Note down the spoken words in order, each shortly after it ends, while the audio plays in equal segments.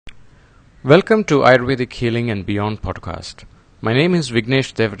Welcome to Ayurvedic Healing and Beyond podcast. My name is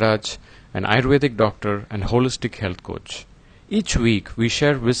Vignesh Devraj, an Ayurvedic doctor and holistic health coach. Each week, we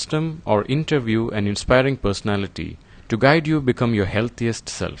share wisdom or interview an inspiring personality to guide you become your healthiest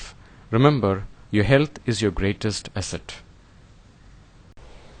self. Remember, your health is your greatest asset.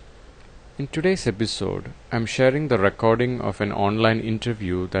 In today's episode, I'm sharing the recording of an online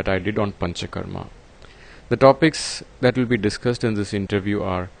interview that I did on Panchakarma. The topics that will be discussed in this interview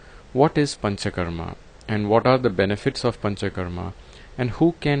are: what is Panchakarma and what are the benefits of Panchakarma, and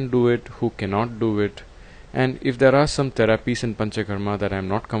who can do it, who cannot do it, and if there are some therapies in Panchakarma that I am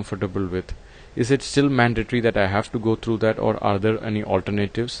not comfortable with, is it still mandatory that I have to go through that, or are there any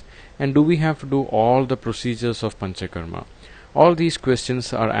alternatives, and do we have to do all the procedures of Panchakarma? All these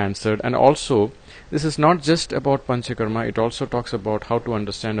questions are answered, and also this is not just about Panchakarma, it also talks about how to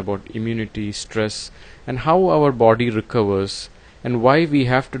understand about immunity, stress, and how our body recovers, and why we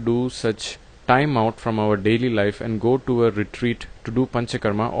have to do such time out from our daily life and go to a retreat to do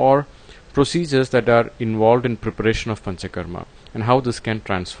Panchakarma, or procedures that are involved in preparation of Panchakarma, and how this can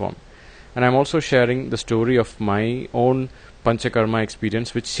transform. And I'm also sharing the story of my own Panchakarma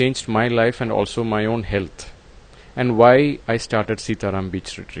experience, which changed my life and also my own health, and why I started Sitaram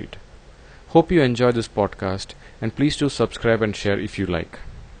Beach Retreat. Hope you enjoy this podcast, and please do subscribe and share if you like.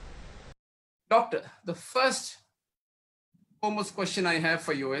 Doctor, the first foremost question I have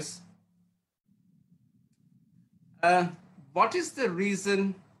for you is, what is the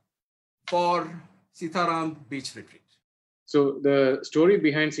reason for Sitaram Beach Retreat? So the story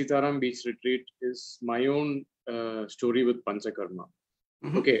behind Sitaram Beach Retreat is my own story with Panchakarma.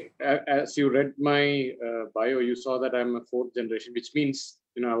 Mhm. Okay, as you read my bio, you saw that I'm a fourth generation, which means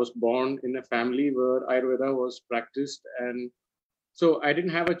I was born in a family where Ayurveda was practiced, and so I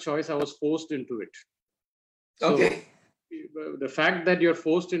didn't have a choice. I was forced into it. So Okay. the fact that you're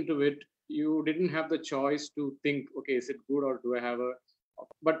forced into it, you didn't have the choice to think, okay, is it good or do I have a?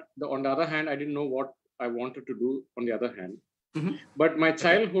 But on the other hand, I didn't know what I wanted to do. On the other hand, Mhm. but my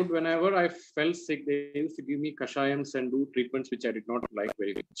childhood, whenever I felt sick, they used to give me kashayams and do treatments which I did not like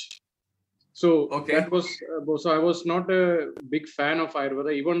very much. So Okay. that was so I was not a big fan of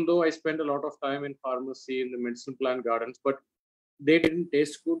Ayurveda, even though I spent a lot of time in pharmacy in the medicine plant gardens, but they didn't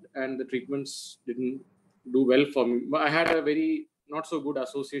taste good and the treatments didn't do well for me. I had a very not so good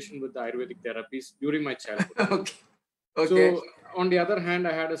association with the Ayurvedic therapies during my childhood. Okay. Okay. So on the other hand,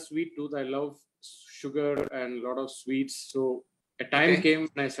 I had a sweet tooth. I love sugar and a lot of sweets. So a time Okay. came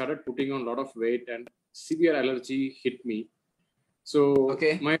when I started putting on a lot of weight and severe allergy hit me. So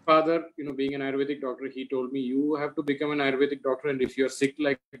Okay. my father, being an Ayurvedic doctor, he told me, you have to become an Ayurvedic doctor, and if you're sick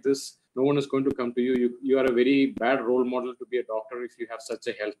like this, no one is going to come to you. You are a very bad role model to be a doctor if you have such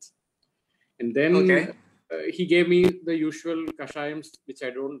a health. And then Okay. he gave me the usual kashayams, which I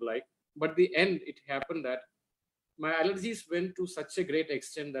don't like. But the end, it happened that my allergies went to such a great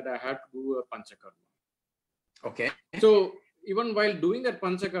extent that I had to do a panchakarma. Okay. So even while doing that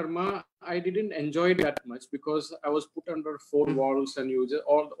panchakarma, I didn't enjoy it that much because I was put under four walls, and you just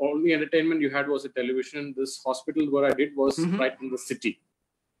all the entertainment you had was a television. This hospital where I did was right in the city.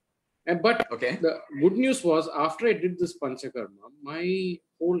 But Okay. the good news was, after I did this panchakarma, my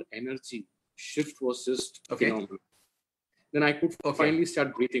whole energy shift was just Okay. phenomenal. Then I could finally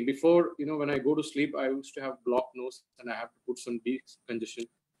start breathing. Before, when I go to sleep, I used to have blocked nose and I have to put some deep congestion.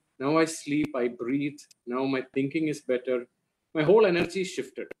 Now I sleep, I breathe. Now my thinking is better. My whole energy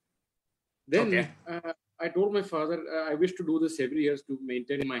shifted. Then I told my father, I wish to do this every year to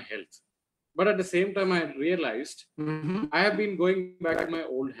maintain my health. But at the same time, I realized I have been going back to my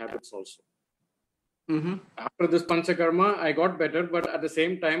old habits also. After this panchakarma, I got better, but at the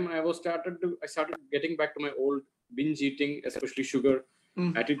same time, I started getting back to my old binge eating, especially sugar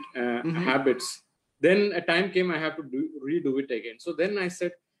habits. Then a time came I have to redo it again. So then I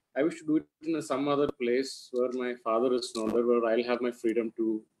said I wish to do it in some other place where my father is not there, where I'll have my freedom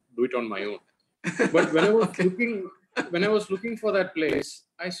to do it on my own. But when I was looking for that place,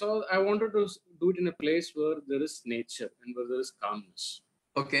 I wanted to do it in a place where there is nature and where there is calmness.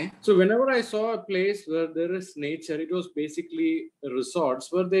 Okay. So whenever I saw a place where there is nature, it was basically resorts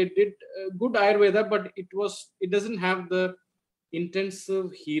where they did good Ayurveda, but it doesn't have the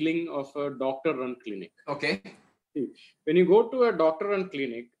intensive healing of a doctor-run clinic. Okay. See, when you go to a doctor-run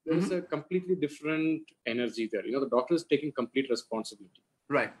clinic, there is a completely different energy there. The doctor is taking complete responsibility.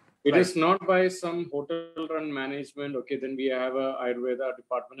 Right. It is not by some hotel-run management. Okay, then we have a Ayurveda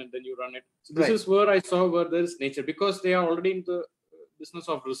department, and then you run it. So this is where I saw where there is nature, because they are already in the business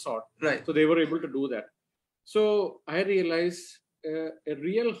of resort. Right. So they were able to do that. So I realized a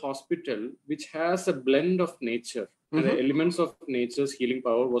real hospital which has a blend of nature and the elements of nature's healing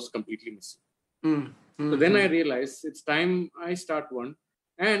power was completely missing. So then I realized it's time I start one.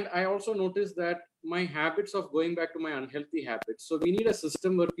 And I also noticed that my habits of going back to my unhealthy habits. So we need a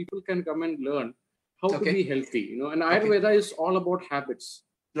system where people can come and learn how to be healthy, and Ayurveda is all about habits.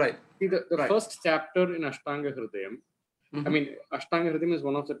 Right. See, the first chapter in Ashtanga Hridayam, I mean, Ashtanga Hridayam is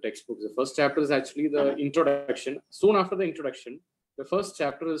one of the textbooks. The first chapter is actually the introduction. Soon after the introduction, the first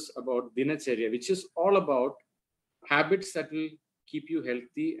chapter is about Dinacharya, which is all about habits that will keep you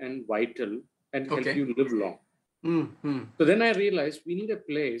healthy and vital and help you live long. So then I realized we need a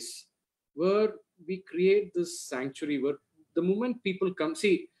place where we create this sanctuary where the moment people come,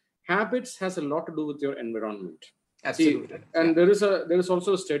 see, habits has a lot to do with your environment. Absolutely. See, and there is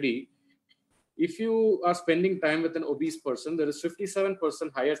also a study. If you are spending time with an obese person, there is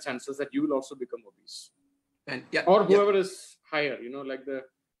 57% higher chances that you will also become obese. And or whoever is higher, like the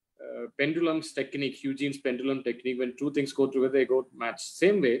pendulum's technique, Eugene's pendulum technique, when two things go together, they go match.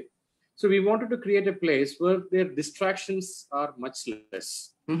 Same way. So we wanted to create a place where their distractions are much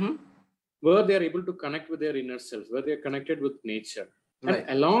less, where they are able to connect with their inner self, where they are connected with nature. And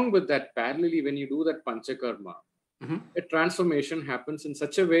along with that, parallelly, when you do that panchakarma, a transformation happens in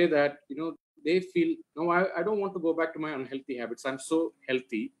such a way that, they feel, no, I don't want to go back to my unhealthy habits. I'm so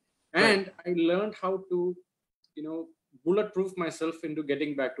healthy. And I learned how to, bulletproof myself into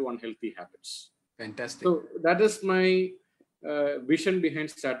getting back to unhealthy habits. Fantastic. So that is my vision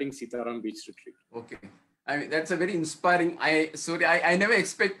behind starting Sitaram Beach Retreat. Okay. I mean, that's a very inspiring. I never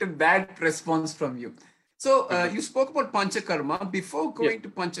expected that response from you. So you spoke about Panchakarma. Before going to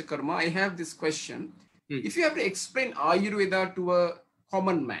Panchakarma, I have this question. If you have to explain Ayurveda to a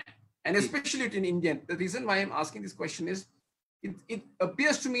common man, and especially to an Indian, the reason why I'm asking this question is, it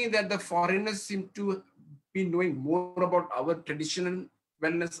appears to me that the foreigners seem to be knowing more about our traditional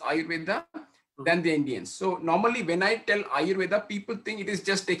wellness Ayurveda than the Indians. So normally when I tell Ayurveda, people think it is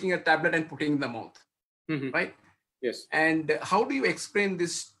just taking a tablet and putting in the mouth, right? Yes. And how do you explain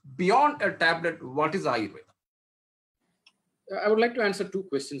this beyond a tablet? What is Ayurveda? I would like to answer two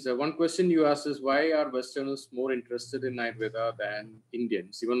questions. One question you asked is, why are Westerners more interested in Ayurveda than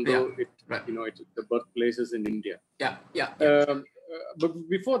Indians, even though the birthplace is in India? But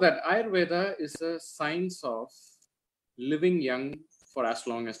before that, Ayurveda is a science of living young for as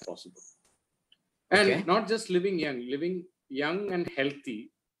long as possible. And not just living young and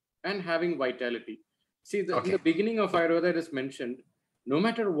healthy and having vitality. See, in the beginning of Ayurveda, it is mentioned, no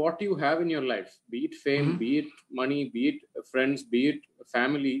matter what you have in your life, be it fame, be it money, be it friends, be it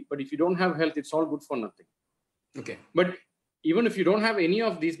family, but if you don't have health, it's all good for nothing. Okay. But even if you don't have any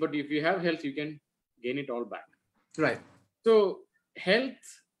of these, but if you have health, you can gain it all back. Right. So health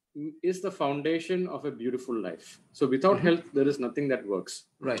is the foundation of a beautiful life. So without health, there is nothing that works.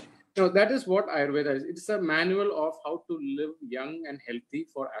 Right. So that is what Ayurveda is. It's a manual of how to live young and healthy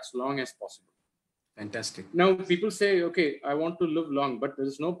for as long as possible. Fantastic. Now people say, okay, I want to live long, but there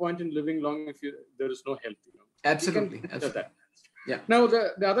is no point in living long if there is no health. Absolutely. That. Yeah. Now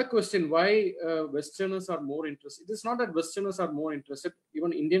the other question, why Westerners are more interested? It is not that Westerners are more interested.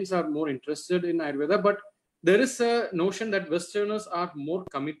 Even Indians are more interested in Ayurveda, but there is a notion that Westerners are more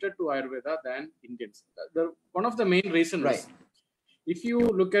committed to Ayurveda than Indians. One of the main reasons is, if you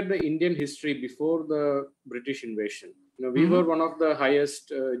look at the Indian history before the British invasion, we were one of the highest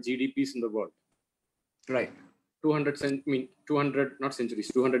GDPs in the world. Right. 200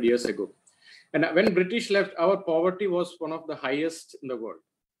 years ago. And when British left, our poverty was one of the highest in the world.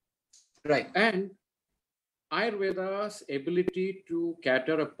 Right. And Ayurveda's ability to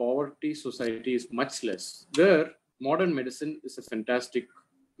cater a poverty society is much less. There, modern medicine is a fantastic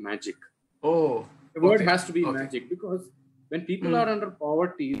magic. Oh. The word has to be magic, because when people are under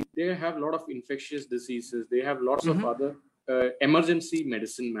poverty, they have a lot of infectious diseases. They have lots of other emergency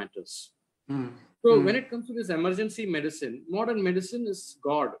medicine matters. So when it comes to this emergency medicine, modern medicine is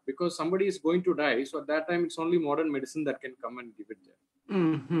God, because somebody is going to die. So at that time, it's only modern medicine that can come and give it there.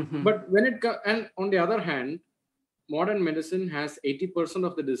 But when and on the other hand, modern medicine has 80%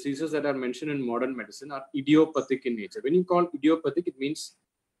 of the diseases that are mentioned in modern medicine are idiopathic in nature. When you call idiopathic, it means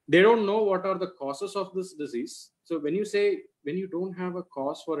they don't know what are the causes of this disease. So when you don't have a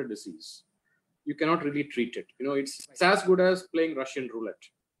cause for a disease, you cannot really treat it. It's as good as playing Russian roulette.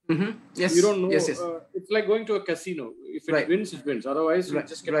 Yes. You don't know. Yes. It's like going to a casino. If it wins, it wins. Otherwise, you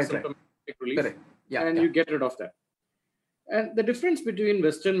just get symptomatic relief you get rid of that. And the difference between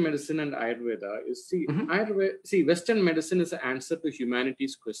Western medicine and Ayurveda is, Western medicine is an answer to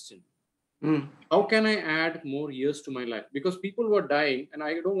humanity's question. How can I add more years to my life? Because people were dying and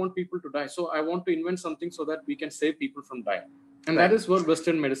I don't want people to die. So I want to invent something so that we can save people from dying. And that is where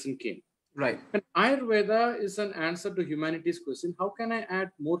Western medicine came. Right. And Ayurveda is an answer to humanity's question, how can I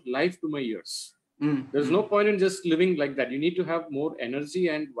add more life to my years? There's no point in just living like that. You need to have more energy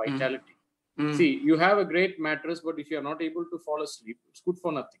and vitality. See, you have a great mattress, but if you're not able to fall asleep, it's good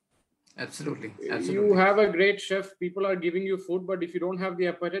for nothing. Absolutely. You have a great chef, people are giving you food, but if you don't have the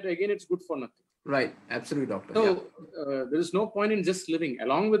appetite, again, it's good for nothing. Right. Absolutely, doctor. So there is no point in just living.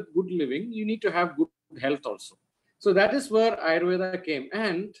 Along with good living, you need to have good health also. So that is where Ayurveda came.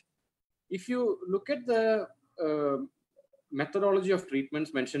 And if you look at the methodology of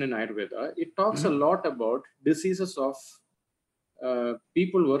treatments mentioned in Ayurveda, it talks a lot about diseases of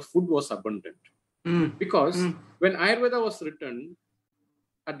people where food was abundant. Because when Ayurveda was written,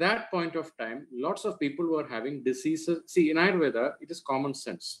 at that point of time, lots of people were having diseases. See, in Ayurveda, it is common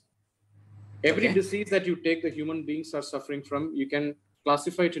sense. Every disease that you take, the human beings are suffering from, you can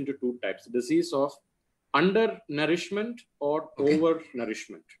classify it into two types: disease of undernourishment or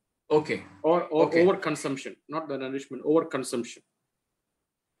overnourishment. Or overconsumption, not the nourishment, overconsumption.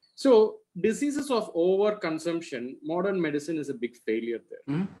 So diseases of overconsumption, modern medicine is a big failure there.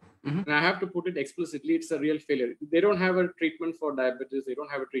 And I have to put it explicitly, it's a real failure. They don't have a treatment for diabetes, they don't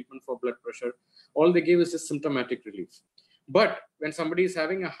have a treatment for blood pressure. All they give is just symptomatic relief. But when somebody is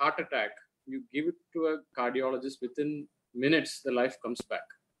having a heart attack, you give it to a cardiologist, within minutes, the life comes back.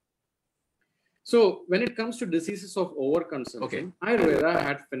 So when it comes to diseases of overconsumption, Ayurveda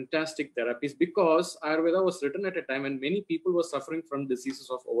had fantastic therapies because Ayurveda was written at a time when many people were suffering from diseases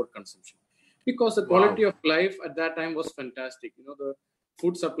of overconsumption. Because the quality of life at that time was fantastic. You know, the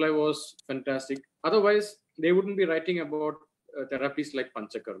food supply was fantastic. Otherwise, they wouldn't be writing about therapies like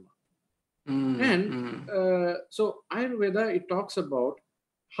Panchakarma. So Ayurveda, it talks about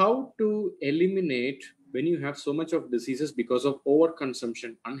how to eliminate when you have so much of diseases because of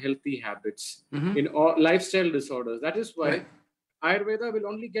overconsumption, unhealthy habits, in all lifestyle disorders. That is why Ayurveda will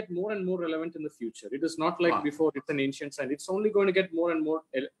only get more and more relevant in the future. It is not like before, it's an ancient science. It's only going to get more and more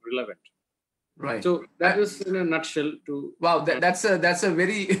relevant. Right. So that is in a nutshell to... Wow, that's a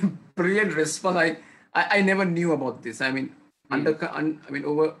very brilliant response. I never knew about this. I mean,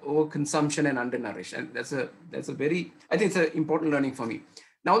 overconsumption and undernourished. And that's a very, I think it's an important learning for me.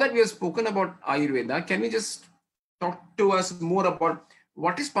 Now that we have spoken about Ayurveda, can we just talk to us more about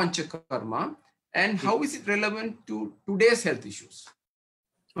what is Panchakarma and how is it relevant to today's health issues?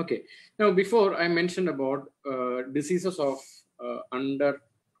 Okay. Now, before I mentioned about diseases of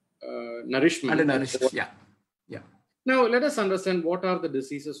undernourishment. Undernourished, yeah. Now, let us understand what are the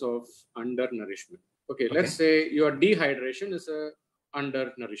diseases of undernourishment. Okay, let's say your dehydration is a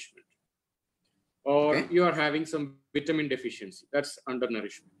undernourishment. Or you are having some vitamin deficiency, that's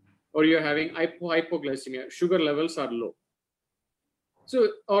undernourishment. Or you're having hypoglycemia, sugar levels are low. So,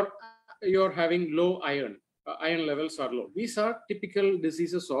 or you're having low iron, iron levels are low. These are typical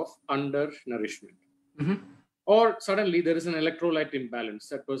diseases of undernourishment. Or suddenly there is an electrolyte imbalance.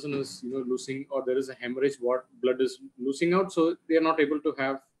 That person is losing, or there is a hemorrhage, blood is losing out, so they are not able to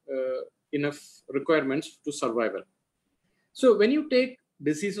have enough requirements to survival. So when you take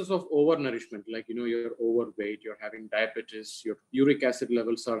diseases of overnourishment, like you're overweight, you're having diabetes, your uric acid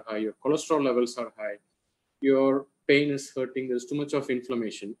levels are high, your cholesterol levels are high, your pain is hurting, there's too much of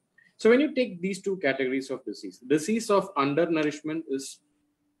inflammation. So when you take these two categories of disease of undernourishment is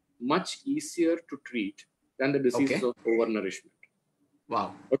much easier to treat than the diseases of overnourishment.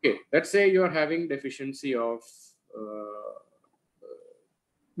 Wow. Okay, let's say you're having deficiency of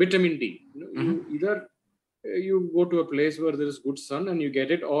vitamin D. Either you go to a place where there is good sun and you get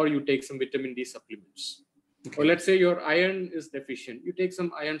it, or you take some vitamin D supplements. Or let's say your iron is deficient, you take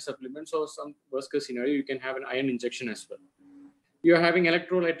some iron supplements, or some worst case scenario, you can have an iron injection as well. You're having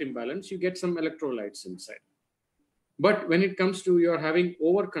electrolyte imbalance, you get some electrolytes inside. But when it comes to you're having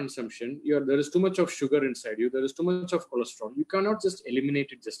overconsumption, there is too much of sugar inside you, there is too much of cholesterol, you cannot just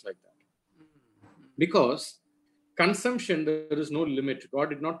eliminate it just like that. Because consumption, there is no limit. God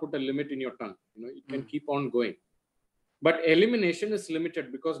did not put a limit in your tongue. It can keep on going. But elimination is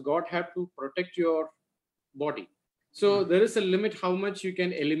limited because God had to protect your body. So there is a limit how much you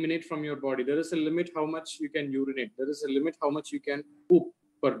can eliminate from your body. There is a limit how much you can urinate. There is a limit how much you can poop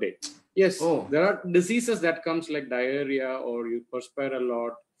per day. Yes, there are diseases that comes like diarrhea, or you perspire a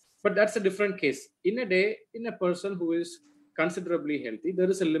lot. But that's a different case. In a day, in a person who is considerably healthy, there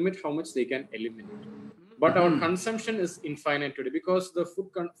is a limit how much they can eliminate. But our consumption is infinite today because the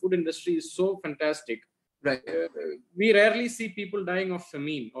food industry is so fantastic. Right. We rarely see people dying of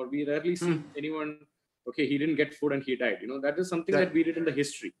famine, or we rarely see anyone, he didn't get food and he died. That is something that we read in the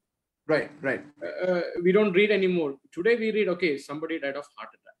history. Right. We don't read anymore. Today we read, somebody died of heart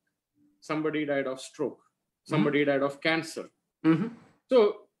attack. Somebody died of stroke. Somebody died of cancer.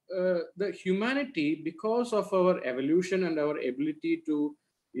 So the humanity, because of our evolution and our ability to,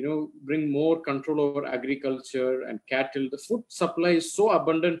 bring more control over agriculture and cattle, the food supply is so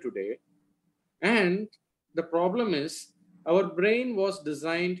abundant today. And the problem is, our brain was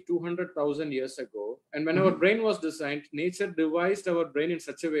designed 200,000 years ago. And when our brain was designed, nature devised our brain in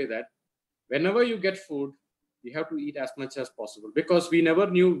such a way that whenever you get food, you have to eat as much as possible, because we never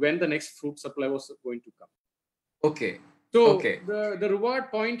knew when the next food supply was going to come. Okay. So Okay. the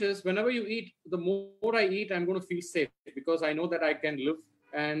reward point is, whenever you eat, the more I eat, I'm going to feel safe, because I know that I can live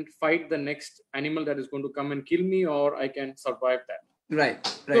and fight the next animal that is going to come and kill me, or I can survive that. Right.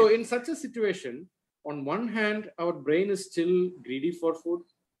 So in such a situation, on one hand, our brain is still greedy for food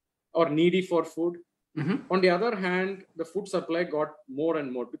or needy for food. On the other hand, the food supply got more and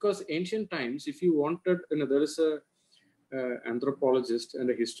more, because ancient times, if you wanted, there is a anthropologist and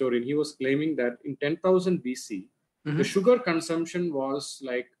a historian, he was claiming that in 10,000 BC, the sugar consumption was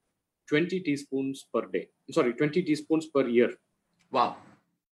like 20 teaspoons per day. 20 teaspoons per year. Wow.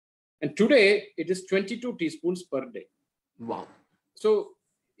 And today it is 22 teaspoons per day. Wow. So,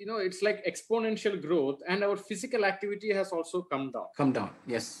 it's like exponential growth, and our physical activity has also come down.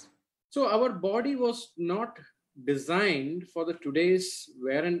 Yes. So our body was not designed for the today's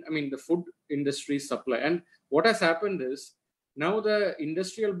the food industry supply. And what has happened is, now the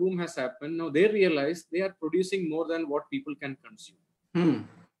industrial boom has happened. Now they realize they are producing more than what people can consume.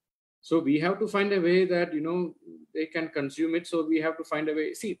 So we have to find a way that, they can consume it. So we have to find a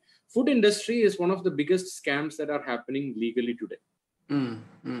way. See, food industry is one of the biggest scams that are happening legally today.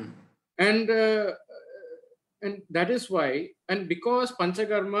 And that is why, and because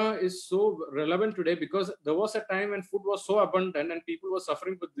Panchakarma is so relevant today, because there was a time when food was so abundant and people were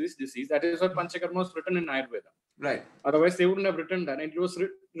suffering with this disease. That is why Panchakarma was written in Ayurveda. Right. Otherwise, they wouldn't have written that. And it was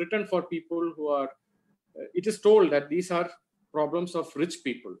written for people who are, it is told that these are problems of rich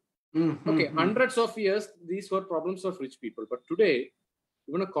people. Hundreds of years, these were problems of rich people. But today,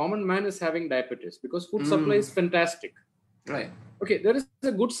 even a common man is having diabetes, because food supply is fantastic. Right. Okay, there is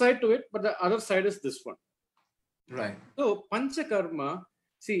a good side to it, but the other side is this one. Right. So Panchakarma,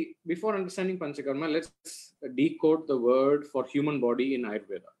 see, before understanding Panchakarma, let's decode the word for human body in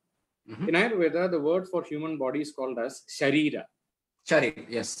Ayurveda. In Ayurveda, the word for human body is called as Sharira. Sharira,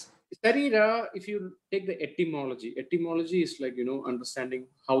 yes. Sharira, if you take the etymology is like, understanding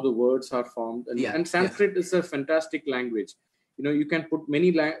how the words are formed. And Sanskrit is a fantastic language. You can put many,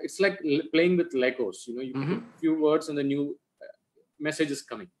 it's like playing with Legos. You put few words and the new message is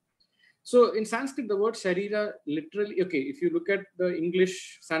coming. So in Sanskrit, the word Sharira literally, if you look at the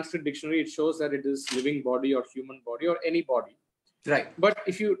English Sanskrit dictionary, it shows that it is living body or human body or any body. Right. But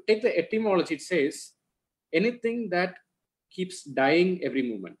if you take the etymology, it says anything that keeps dying every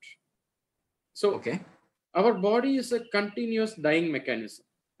moment. So our body is a continuous dying mechanism.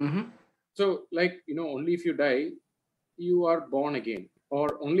 So only if you die, you are born again.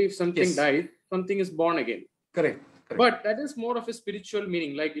 Or only if something dies, something is born again. Correct. But that is more of a spiritual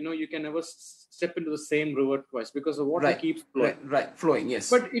meaning. You can never step into the same river twice, because the water keeps flowing. Right. Flowing, yes.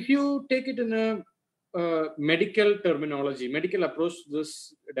 But if you take it in a medical terminology, medical approach to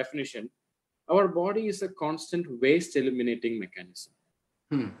this definition, our body is a constant waste eliminating mechanism.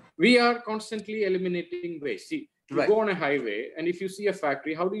 We are constantly eliminating waste. See, you go on a highway, and if you see a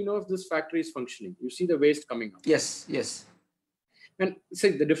factory, how do you know if this factory is functioning? You see the waste coming out. Yes. And say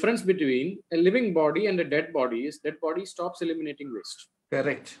the difference between a living body and a dead body is dead body stops eliminating waste.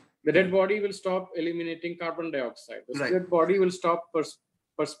 Correct. The dead body will stop eliminating carbon dioxide. The dead body will stop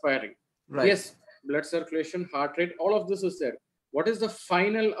perspiring. Right. Yes, blood circulation, heart rate, all of this is there. What is the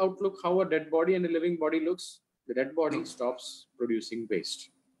final outlook, how a dead body and a living body looks? The dead body stops producing waste.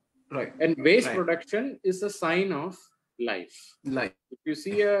 Right. And waste production is a sign of life. If you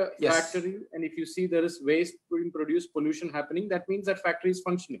see a factory and if you see there is waste being produced, pollution happening, that means that factory is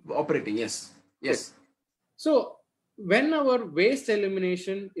functioning. Operating, yes. So when our waste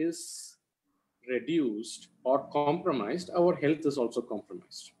elimination is reduced or compromised, our health is also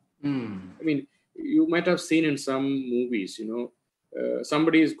compromised. You might have seen in some movies,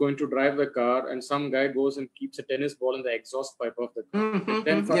 somebody is going to drive a car and some guy goes and keeps a tennis ball in the exhaust pipe of the car.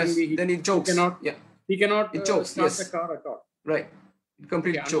 Then suddenly then he chokes. He cannot chokes, start the car at all. Right. It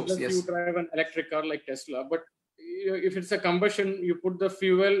completely chokes, unless you drive an electric car like Tesla. But if it's a combustion, you put the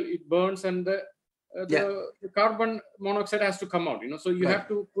fuel, it burns, and the carbon monoxide has to come out. So you have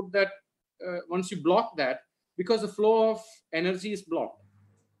to put that, once you block that, because the flow of energy is blocked.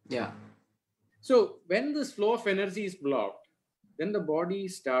 So when this flow of energy is blocked, then the body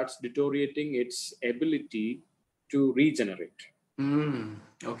starts deteriorating its ability to regenerate.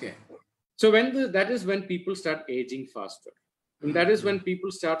 Okay. So that is when people start aging faster. And that is when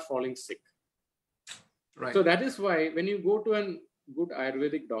people start falling sick. Right. So that is why when you go to a good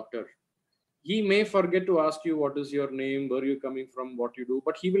Ayurvedic doctor, he may forget to ask you what is your name, where you coming from, what you do,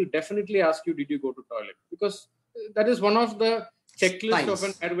 but he will definitely ask you, did you go to toilet? Because that is one of the checklist of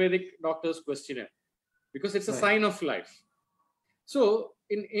an Ayurvedic doctor's questionnaire, because it's a sign of life. So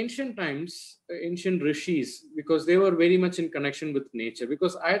in ancient times, ancient rishis, because they were very much in connection with nature,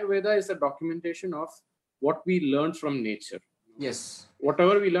 because Ayurveda is a documentation of what we learned from nature. Yes.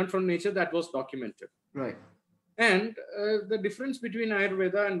 Whatever we learned from nature, that was documented. Right. And the difference between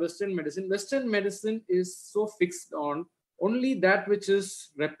Ayurveda and Western medicine is so fixed on only that which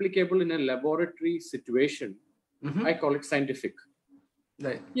is replicable in a laboratory situation. I call it scientific.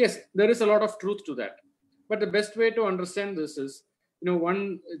 Right. Yes, there is a lot of truth to that. But the best way to understand this is,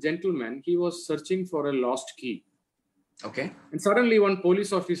 one gentleman, he was searching for a lost key. Okay. And suddenly one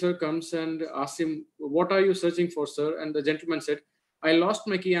police officer comes and asks him, what are you searching for, sir? And the gentleman said, I lost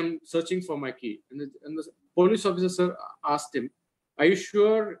my key. I'm searching for my key. And the police officer asked him, are you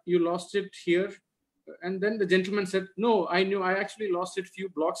sure you lost it here? And then the gentleman said, no, I actually lost it few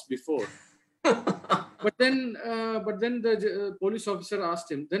blocks before. But then the police officer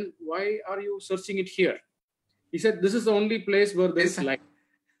asked him, then why are you searching it here? He said, this is the only place where there is light.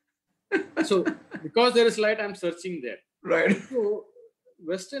 So because there is light, I'm searching there. Right. So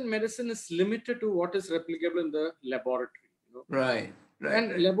Western medicine is limited to what is replicable in the laboratory. Right.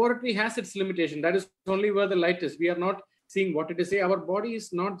 And laboratory has its limitation. That is only where the light is. We are not seeing what it is. Our body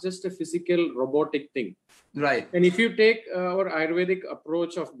is not just a physical robotic thing. Right. And if you take our Ayurvedic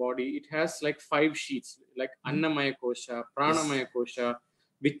approach of body, it has like 5 sheets, like Annamaya Kosha, Pranamaya Kosha,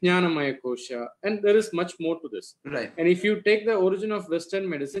 Vijnanamaya Kosha, and there is much more to this. Right. And if you take the origin of Western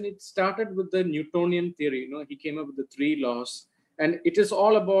medicine, it started with the Newtonian theory. He came up with the 3 laws, and it is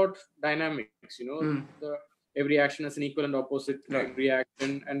all about dynamics. Every action has an equal and opposite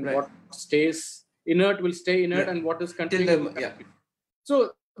reaction, and what stays inert will stay inert, and what is continuing.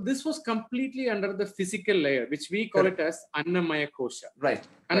 So this was completely under the physical layer, which we call it as Annamaya Kosha. Right.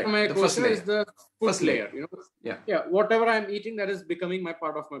 Annamaya Kosha is the first layer. Whatever I'm eating, that is becoming my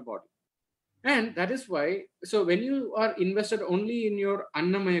part of my body. And that is why, so when you are invested only in your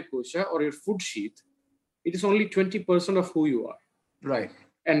Annamaya Kosha or your food sheath, it is only 20% of who you are. Right.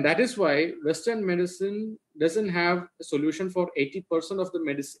 And that is why Western medicine doesn't have a solution for 80% of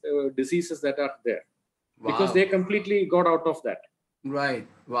the diseases that are there. Wow. Because they completely got out of that. Right.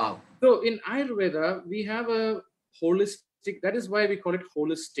 Wow. So in Ayurveda, we have a holistic, that is why we call it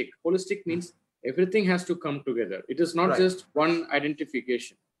holistic. Holistic means everything has to come together. It is not just one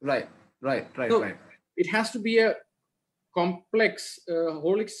identification. Right. So it has to be a complex,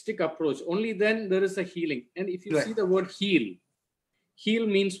 holistic approach. Only then there is a healing. And if you see the word heal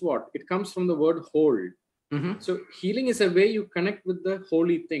means what? It comes from the word hold. So healing is a way you connect with the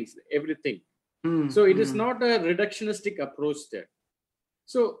holy things, everything. So it is not a reductionistic approach there.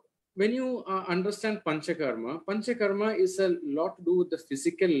 So when you understand Panchakarma is a lot to do with the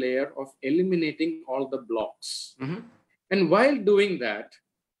physical layer of eliminating all the blocks. And while doing that,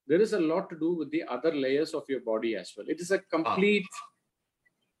 there is a lot to do with the other layers of your body as well. It is a complete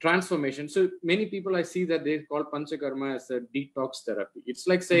transformation. So many people I see that they call Panchakarma as a detox therapy. It's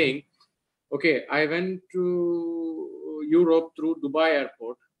like saying, okay, I went to Europe through Dubai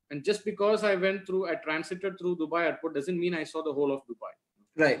airport. And just because I transited through Dubai airport doesn't mean I saw the whole of Dubai.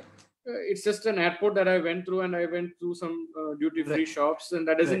 Right. It's just an airport that I went through, and I went through some duty-free shops, and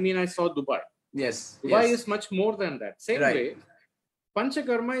that doesn't mean I saw Dubai. Yes. Dubai is much more than that. Same way,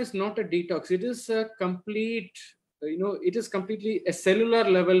 Panchakarma is not a detox. It is a complete, it is completely a cellular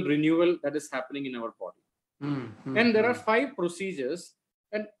level renewal that is happening in our body. And there are 5 procedures.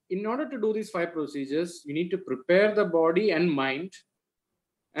 And in order to do these 5 procedures, you need to prepare the body and mind.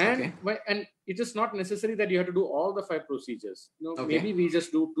 And it is not necessary that you have to do all the 5 procedures. Maybe we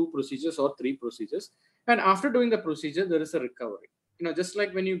just do 2 procedures or 3 procedures. And after doing the procedure, there is a recovery. Just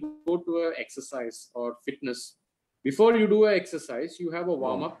like when you go to an exercise or fitness, before you do an exercise, you have a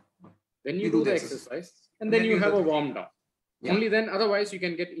warm-up. Then you do the exercise. And then you have a warm-down. Only then, otherwise, you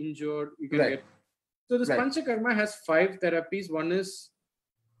can get injured. You can get. So this Panchakarma has 5 therapies. One is,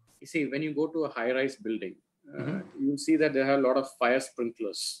 you see, when you go to a high-rise building, you'll see that there are a lot of fire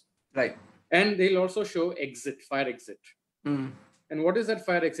sprinklers. Right. And they'll also show fire exit. And what is that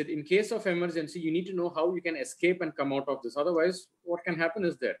fire exit? In case of emergency, you need to know how you can escape and come out of this. Otherwise, what can happen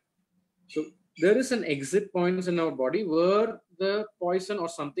is there. So there is an exit points in our body where the poison or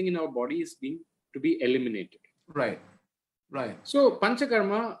something in our body is to be eliminated. Right. So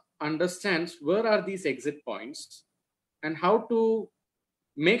Panchakarma understands where are these exit points and how to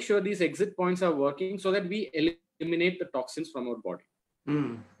make sure these exit points are working so that we eliminate the toxins from our body.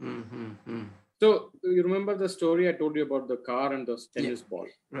 Mm, mm, mm, mm. So you remember the story I told you about the car and the tennis ball.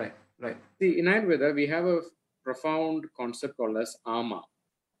 Right, right. See, in Ayurveda, we have a profound concept called as ama.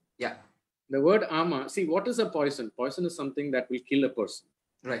 Yeah, The word ama, see, what is a poison? Poison is something that will kill a person.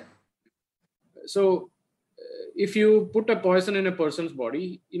 right. So if you put a poison in a person's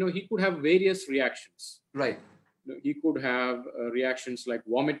body, he could have various reactions. Right. He could have reactions like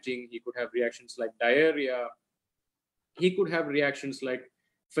vomiting. He could have reactions like diarrhea. He could have reactions like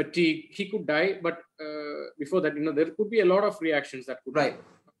fatigue. He could die, but before that, there could be a lot of reactions that could Right. happen.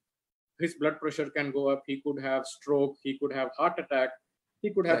 His blood pressure can go up. He could have stroke. He could have heart attack.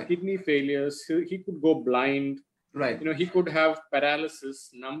 He could have Right. kidney failures. He could go blind. Right. He could have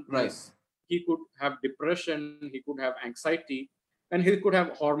paralysis, numbness. Right. He could have depression. He could have anxiety, and he could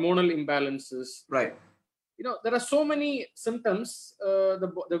have hormonal imbalances. Right. There are so many symptoms.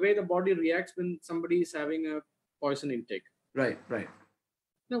 The way the body reacts when somebody is having a poison intake. Right. Right.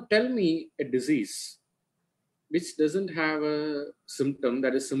 Now, tell me a disease which doesn't have a symptom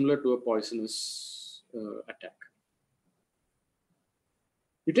that is similar to a poisonous attack.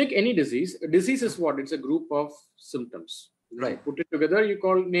 You take any disease. A disease is what? It's a group of symptoms. Right. Put it together,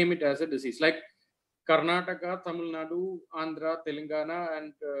 name it as a disease. Like Karnataka, Tamil Nadu, Andhra, Telangana,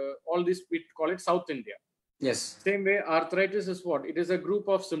 and all this, we call it South India. Yes. Same way, arthritis is what? It is a group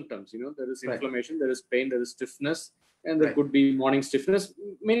of symptoms. There is inflammation, there is pain, there is stiffness, and there could be morning stiffness.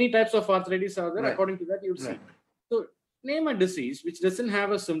 Many types of arthritis are there. According to that, you'll see. So, name a disease which doesn't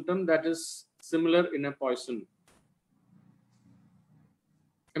have a symptom that is similar in a poison.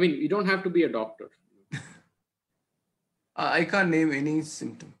 I mean, you don't have to be a doctor. I can't name any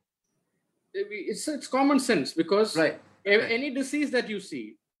symptom. It's common sense because any disease that you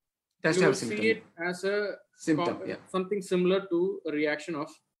see, you will see it as a symptom, something similar to a reaction of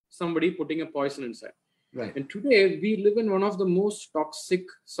somebody putting a poison inside. Right. And today we live in one of the most toxic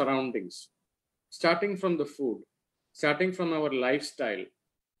surroundings, starting from the food, starting from our lifestyle,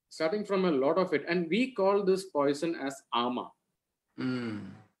 starting from a lot of it. And we call this poison as ama.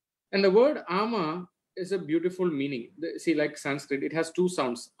 Mm. And the word ama is a beautiful meaning. See, like Sanskrit, it has two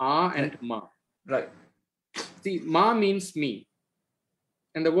sounds, a and ma. Right. See, ma means me.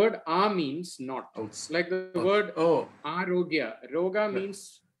 And the word a means not. Like the word arogya. Roga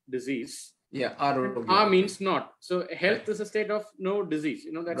means disease. Yeah, arogya. A means not. So health is a state of no disease.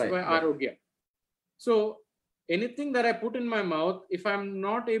 That's why arogya. So anything that I put in my mouth, if I'm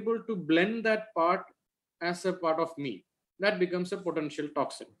not able to blend that part as a part of me, that becomes a potential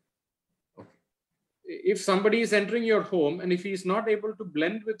toxin. If somebody is entering your home and if he's not able to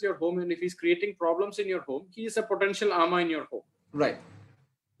blend with your home and if he's creating problems in your home, he is a potential ama in your home. Right.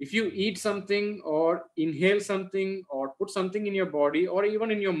 If you eat something or inhale something or put something in your body or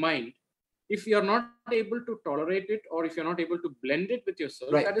even in your mind, if you're not able to tolerate it or if you're not able to blend it with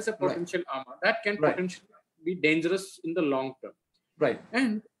yourself, that is a potential ama. That can potentially be dangerous in the long term. Right.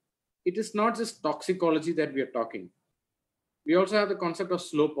 And it is not just toxicology that we are talking. We also have the concept of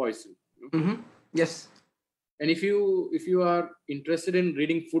slow poison. Mm-hmm. Yes. And if you are interested in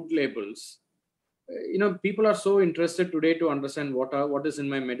reading food labels, people are so interested today to understand what is in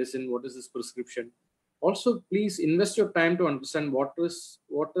my medicine, what is this prescription. Also, please invest your time to understand what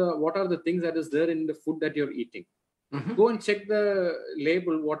are the things that is there in the food that you're eating. Mm-hmm. Go and check the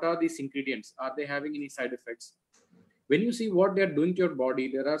label. What are these ingredients? Are they having any side effects? When you see what they are doing to your body,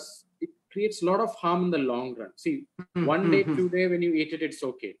 it creates a lot of harm in the long run. See, 1 day, 2 days when you eat it, it's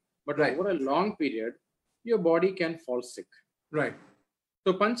okay. But over a long period, your body can fall sick. Right.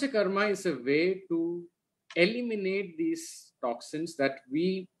 So Panchakarma is a way to eliminate these toxins that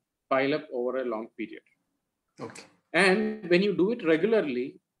we pile up over a long period. Okay. And when you do it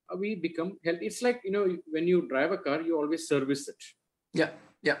regularly, we become healthy. It's like, when you drive a car, you always service it. Yeah.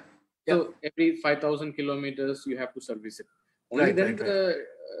 Yeah. So every 5,000 kilometers, you have to service it. Only then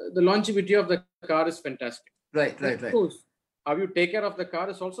the longevity of the car is fantastic. Right. Of course, how you take care of the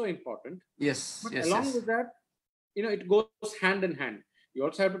car is also important. Yes. But along with that, it goes hand in hand. You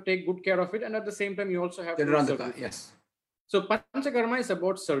also have to take good care of it, and at the same time, you also have to run the service car. Yes. So Panchakarma is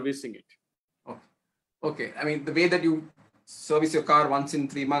about servicing it. Okay. I mean, the way that you service your car once in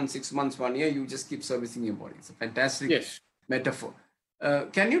 3 months, 6 months, 1 year, you just keep servicing your body. It's a fantastic metaphor.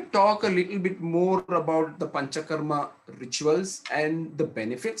 Can you talk a little bit more about the Panchakarma rituals and the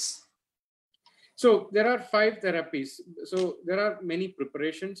benefits? So there are 5 therapies. So there are many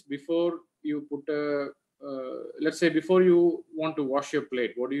preparations before you put let's say before you want to wash your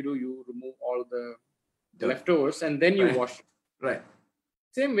plate. What do? You remove all the leftovers and then you wash it. Right.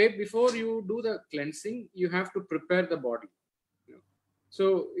 Same way, before you do the cleansing, you have to prepare the body.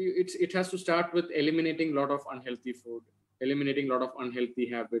 So it has to start with eliminating a lot of unhealthy food, eliminating a lot of unhealthy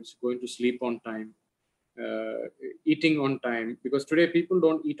habits, going to sleep on time, eating on time. Because today people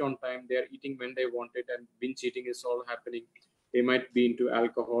don't eat on time; they are eating when they want it, and binge eating is all happening. They might be into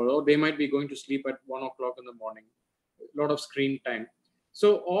alcohol, or they might be going to sleep at 1 o'clock in the morning. A lot of screen time.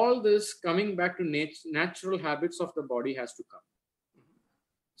 So all this coming back to natural habits of the body has to come.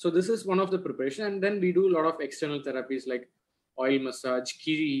 So this is one of the preparation, and then we do a lot of external therapies like oil massage,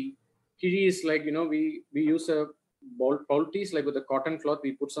 kiri. Kiri is like, we use a poultice, like with a cotton cloth,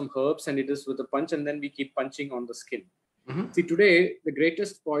 we put some herbs and it is with a punch, and then we keep punching on the skin. See, today the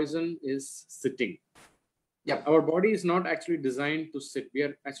greatest poison is sitting. Yep. Our body is not actually designed to sit. We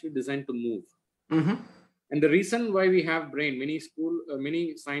are actually designed to move. And the reason why we have brain,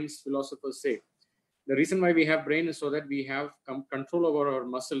 many science philosophers say, the reason why we have brain is so that we have control over our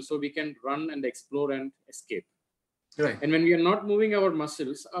muscles, so we can run and explore and escape. Right. And when we are not moving our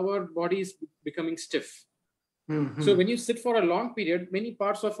muscles, our body is becoming stiff. So when you sit for a long period, many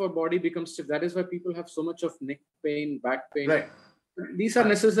parts of our body become stiff. That is why people have so much of neck pain, back pain. Right. These are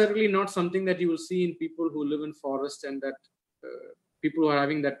necessarily not something that you will see in people who live in forest and that people who are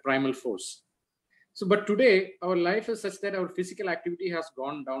having that primal force. So, but today our life is such that our physical activity has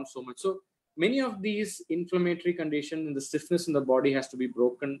gone down so much. So many of these inflammatory conditions and the stiffness in the body has to be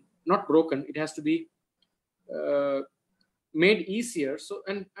not broken. It has to be made easier. So,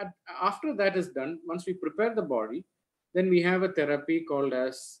 and after that is done, once we prepare the body, then we have a therapy called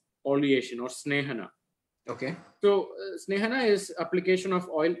as oleation or snehana. Okay. So snehana is application of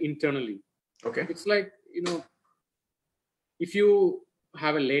oil internally. Okay. It's like, if you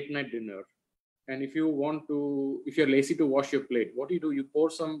have a late night dinner, and if you're lazy to wash your plate, what do? You pour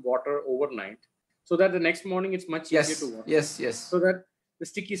some water overnight so that the next morning it's much easier to wash. Yes. So that the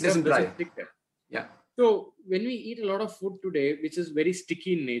sticky stuff doesn't stick there. Yeah. So when we eat a lot of food today, which is very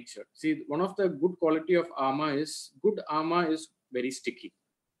sticky in nature, see, one of the good quality of ama is very sticky.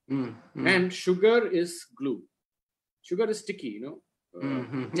 And sugar is glue. Sugar is sticky,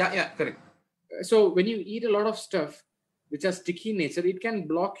 Yeah, correct. So when you eat a lot of stuff which are sticky in nature, it can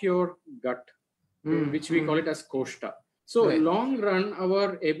block your gut, which we call it as koshta. So long run,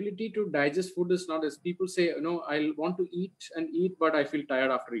 our ability to digest food is not as people say, I want to eat, but I feel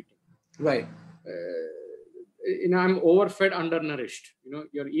tired after eating. Right. I'm overfed, undernourished.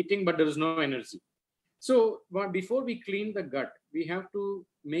 You're eating, but there is no energy. So before we clean the gut, we have to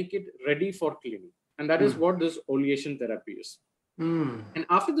make it ready for cleaning. And that is what this oleation therapy is. And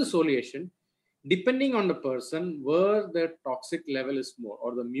after this oleation, depending on the person, where the toxic level is more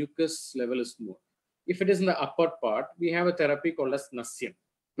or the mucus level is more. If it is in the upper part, we have a therapy called as nasyam,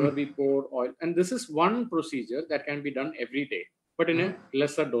 where we pour oil. And this is one procedure that can be done every day, but in a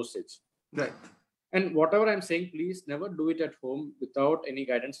lesser dosage. Right. And whatever I'm saying, please never do it at home without any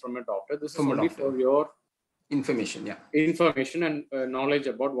guidance from a doctor. This is only for your information and knowledge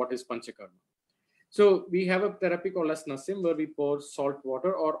about what is panchakarma. So we have a therapy called as nasyam, where we pour salt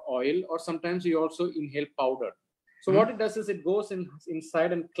water or oil, or sometimes we also inhale powder. So what it does is it goes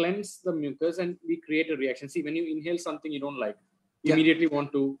inside and cleanse the mucus, and we create a reaction. See, when you inhale something you don't like, you immediately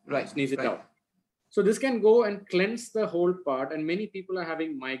want to sneeze it out. So this can go and cleanse the whole part, and many people are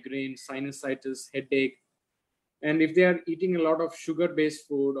having migraine, sinusitis, headache. And if they are eating a lot of sugar-based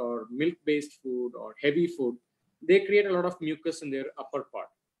food or milk-based food or heavy food, they create a lot of mucus in their upper part.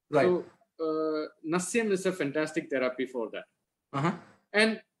 Right. So nasyam is a fantastic therapy for that.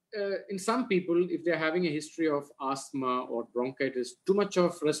 And in some people, if they're having a history of asthma or bronchitis, too much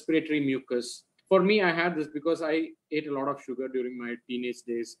of respiratory mucus. For me, I had this because I ate a lot of sugar during my teenage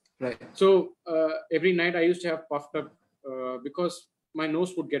days. Right. So every night I used to have puffed up because my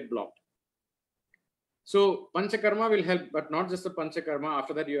nose would get blocked. So panchakarma will help, but not just the panchakarma.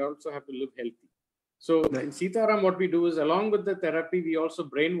 After that, you also have to live healthy. So in Sitaram, what we do is, along with the therapy, we also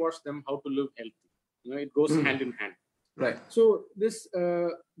brainwash them how to live healthy. It goes hand in hand. Right. So this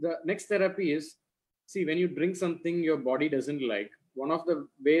the next therapy is, see, when you drink something your body doesn't like, one of the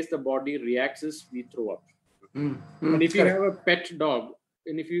ways the body reacts is we throw up. And if you have a pet dog,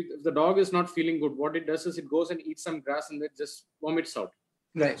 and if the dog is not feeling good, what it does is it goes and eats some grass and it just vomits out.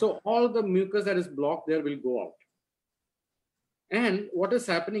 Right. So all the mucus that is blocked there will go out. And what is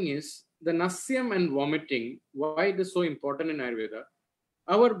happening is the nasyam and vomiting, why it is so important in Ayurveda,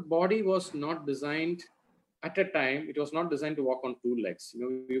 our body was not designed at a time, it was not designed to walk on two legs.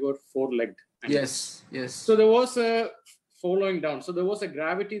 We were four-legged. Yes. So there was a following down. So there was a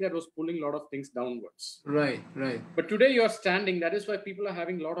gravity that was pulling a lot of things downwards. Right. But today you are standing. That is why people are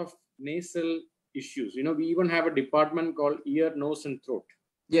having a lot of nasal issues. We even have a department called ear, nose, and throat.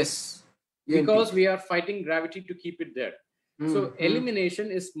 Yes. Because we are fighting gravity to keep it there. So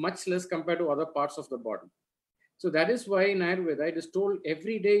elimination is much less compared to other parts of the body. So that is why in Ayurveda it is told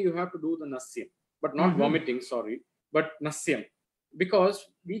every day you have to do the nasyam, but not vomiting, sorry, but nasyam. Because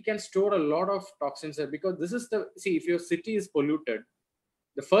we can store a lot of toxins there. Because this is see, if your city is polluted,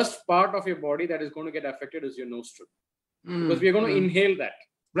 the first part of your body that is going to get affected is your nostril. Because we are going to inhale that.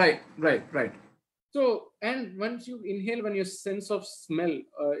 Right. So, and once you inhale, when your sense of smell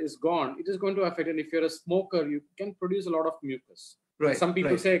is gone, it is going to affect. And if you're a smoker, you can produce a lot of mucus. Right. Some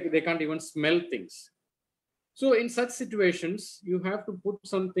people say they can't even smell things. So in such situations, you have to put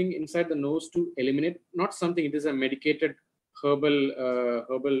something inside the nose to eliminate, not something, it is a medicated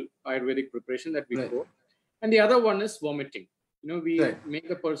herbal Ayurvedic preparation that we pour. And the other one is vomiting. We make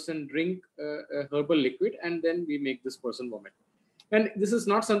the person drink a herbal liquid and then we make this person vomit. And this is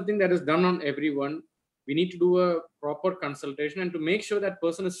not something that is done on everyone. We need to do a proper consultation and to make sure that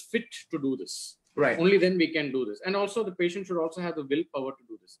person is fit to do this. Right. Only then we can do this. And also the patient should also have the willpower to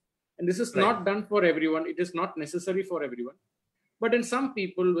do this. And this is not done for everyone. It is not necessary for everyone. But in some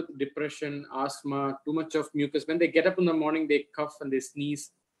people with depression, asthma, too much of mucus, when they get up in the morning, they cough and they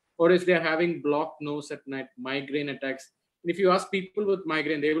sneeze. Or if they're having blocked nose at night, migraine attacks. And if you ask people with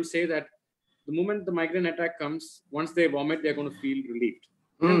migraine, they will say that the moment the migraine attack comes, once they vomit, they're going to feel relieved.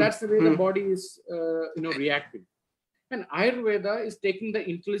 And that's the way the body is, reacting. And Ayurveda is taking the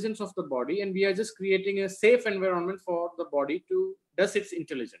intelligence of the body and we are just creating a safe environment for the body to does its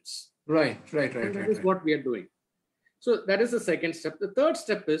intelligence. Right. And that is what we are doing. So that is the second step. The third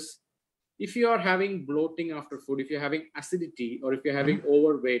step is if you are having bloating after food, if you're having acidity, or if you're having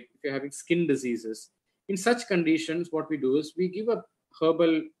overweight, if you're having skin diseases, in such conditions, what we do is we give a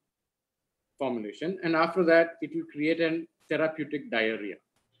herbal formulation, and after that, it will create a therapeutic diarrhea.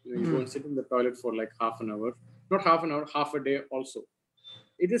 You go and sit in the toilet for like half an hour, not half an hour, half a day also.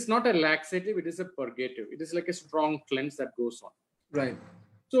 It is not a laxative, it is a purgative. It is like a strong cleanse that goes on. Right.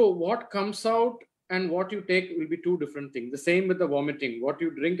 So what comes out and what you take will be two different things. The same with the vomiting. What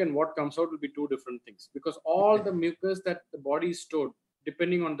you drink and what comes out will be two different things. Because all the mucus that the body is stored,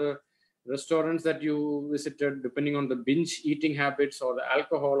 depending on the restaurants that you visited, depending on the binge eating habits or the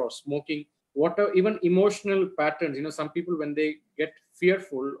alcohol or smoking, whatever, even emotional patterns. Some people when they get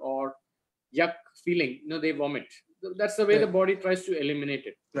fearful or yuck feeling, they vomit. That's the way the body tries to eliminate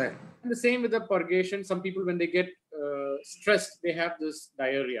it. Right. And the same with the purgation. Some people when they get stressed, they have this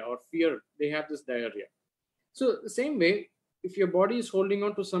diarrhea, or fear, they have this diarrhea. So the same way, if your body is holding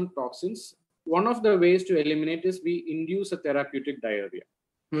on to some toxins, one of the ways to eliminate is we induce a therapeutic diarrhea.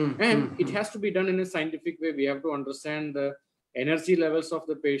 And it has to be done in a scientific way. We have to understand the energy levels of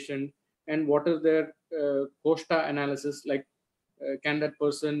the patient and what is their Koshta analysis, like can that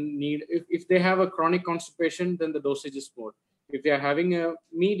person need, if they have a chronic constipation, then the dosage is more. If they are having a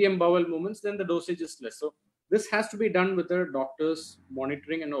medium bowel movements, then the dosage is less. So this has to be done with the doctor's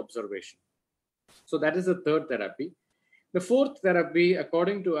monitoring and observation. So that is the third therapy. The fourth therapy,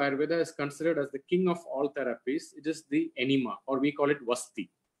 according to Ayurveda, is considered as the king of all therapies. It is the enema, or we call it Vasti.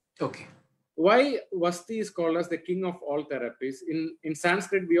 Okay. Why Vasti is called as the king of all therapies? In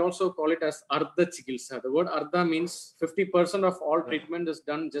Sanskrit, we also call it as Ardha Chikilsa. The word Ardha means 50% of all treatment is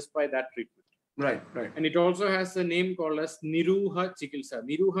done just by that treatment. Right. And it also has a name called as Niruha Chikilsa.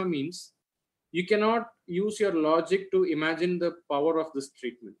 Niruha means you cannot use your logic to imagine the power of this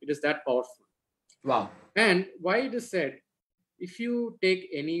treatment. It is that powerful. Wow. And why it is said, if you take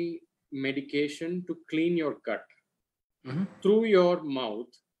any medication to clean your gut through your mouth,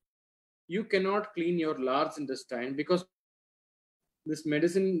 you cannot clean your large intestine, because this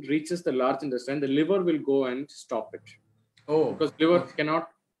medicine reaches the large intestine, the liver will go and stop it. Because liver cannot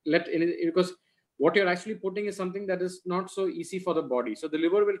let any, because what you're actually putting is something that is not so easy for the body. So the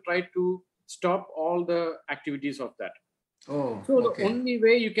liver will try to stop all the activities of that. The only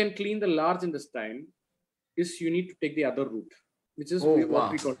way you can clean the large intestine is you need to take the other route, which is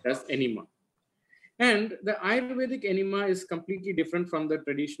what we call as enema. And the Ayurvedic enema is completely different from the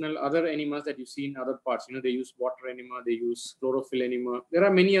traditional other enemas that you see in other parts. They use water enema, they use chlorophyll enema. There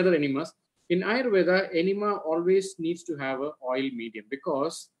are many other enemas. In Ayurveda, enema always needs to have an oil medium,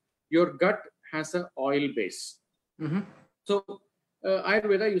 because your gut has an oil base. So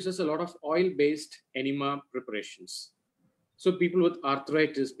Ayurveda uses a lot of oil-based enema preparations. So people with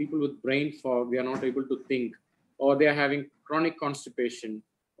arthritis, people with brain fog, they are not able to think, or they are having chronic constipation,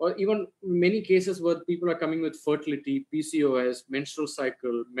 or even many cases where people are coming with fertility, PCOS, menstrual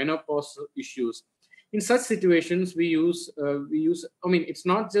cycle, menopause issues. In such situations, we use, it's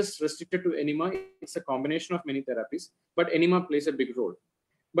not just restricted to enema, it's a combination of many therapies, but enema plays a big role.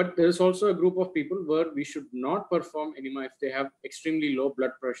 But there is also a group of people where we should not perform enema if they have extremely low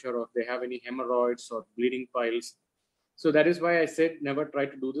blood pressure, or if they have any hemorrhoids or bleeding piles. So that is why I said never try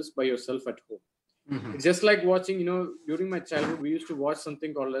to do this by yourself at home. It's just like watching, during my childhood, we used to watch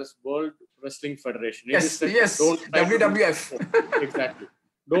something called as World Wrestling Federation. It is said, Yes, don't try to do WWF. this at home. Exactly.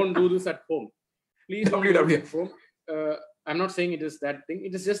 Don't do this at home. Please don't do this at home. I'm not saying it is that thing.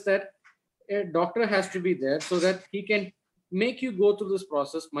 It is just that a doctor has to be there so that he can make you go through this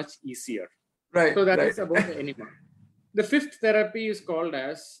process much easier. Right. So that right. is about the enema. The fifth therapy is called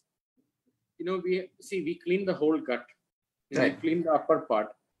as, we clean the whole gut. Right. We clean the upper part.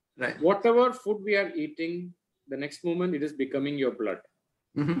 Right. Whatever food we are eating, the next moment it is becoming your blood.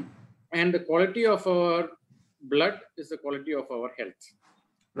 And the quality of our blood is the quality of our health.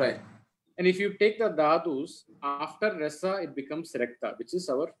 Right. And if you take the dhadus, after rasa, it becomes rakta, which is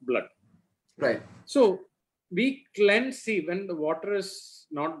our blood. Right. So we cleanse, when the water is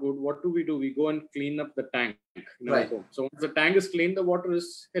not good, what do? We go and clean up the tank. Right. So once the tank is clean, the water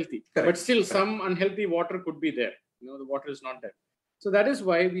is healthy. Correct. But still some unhealthy water could be there. The water is not there. So that is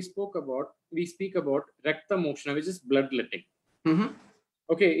why we speak about rakta mokshana, which is bloodletting.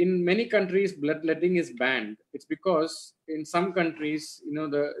 Okay, in many countries, bloodletting is banned. It's because in some countries, in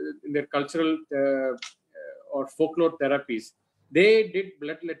their cultural or folklore therapies, they did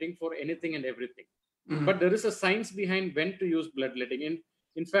bloodletting for anything and everything. But there is a science behind when to use bloodletting.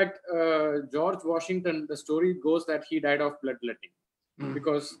 In fact, George Washington, the story goes that he died of bloodletting.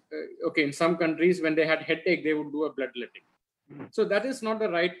 Because, in some countries, when they had headache, they would do a bloodletting. So that is not the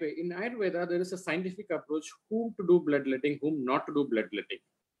right way. In Ayurveda, there is a scientific approach whom to do bloodletting, whom not to do bloodletting.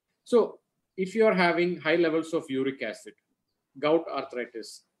 So if you are having high levels of uric acid, gout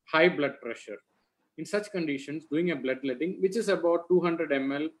arthritis, high blood pressure, in such conditions, doing a bloodletting, which is about 200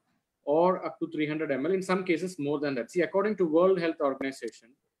 ml or up to 300 ml, in some cases more than that. See, according to World Health Organization,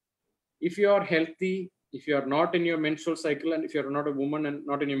 if you are healthy, if you are not in your menstrual cycle, and if you are not a woman and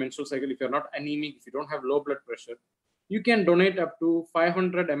not in your menstrual cycle, if you are not anemic, if you don't have low blood pressure, you can donate up to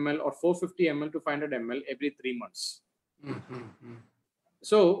 500 ml or 450 ml to 500 ml every 3 months.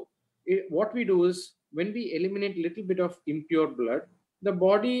 So what we do is, when we eliminate a little bit of impure blood, the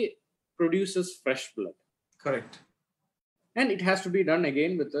body produces fresh blood. Correct. And it has to be done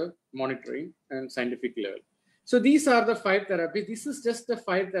again with the monitoring and scientific level. So these are the 5 therapies. This is just the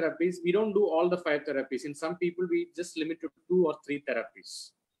 5 therapies. We don't do all the 5 therapies. In some people, we just limit to 2 or 3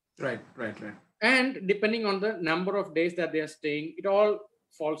 therapies. Right. And depending on the number of days that they are staying, it all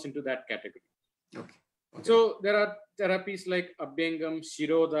falls into that category. Okay. So there are therapies like Abhyangam,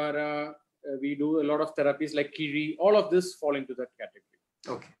 Shirodhara. We do a lot of therapies like Kiri. All of this fall into that category.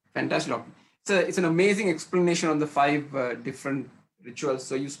 Okay. Fantastic. It's an amazing explanation on the 5 different rituals.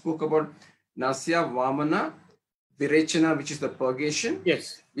 So you spoke about Nasya, Vamana, Virechana, which is the purgation.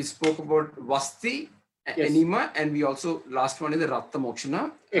 Yes. We spoke about Vasti, enema, and we also, last one is the Ratta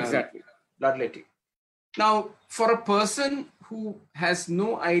Mokshana. Exactly. Bloodletting. Now, for a person who has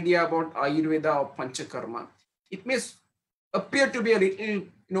no idea about Ayurveda or Panchakarma, it may appear to be a little,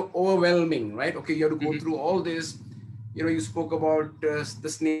 overwhelming, right? Okay, you have to go through all this. You spoke about the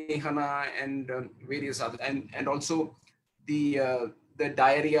Snehana and various other, and also the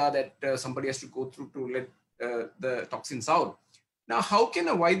diarrhea that somebody has to go through to let the toxins out. Now, how can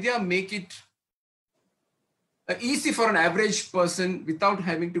a Vaidya make it easy for an average person without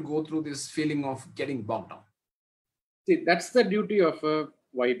having to go through this feeling of getting bogged down? See, that's the duty of a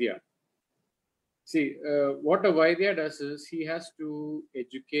Vaidya. See, what a Vaidya does is he has to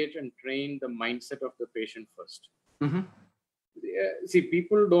educate and train the mindset of the patient first. See,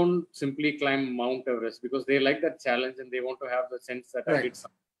 people don't simply climb Mount Everest because they like that challenge and they want to have the sense that I did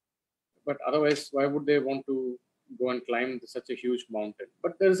something. But otherwise, why would they want to go and climb such a huge mountain?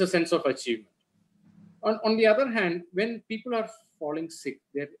 But there is a sense of achievement. On the other hand, when people are falling sick,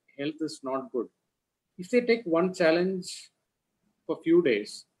 their health is not good. If they take one challenge for a few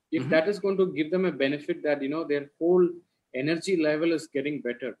days, if that is going to give them a benefit that, their whole energy level is getting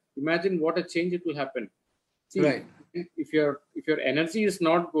better, imagine what a change it will happen. See, if your energy is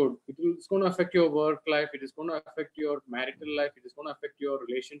not good, it's going to affect your work life. It is going to affect your marital life. It is going to affect your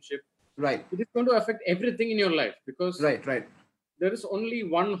relationship. Right. It is going to affect everything in your life because there is only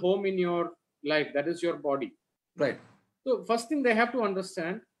one home in your life, that is your body. Right. So first thing they have to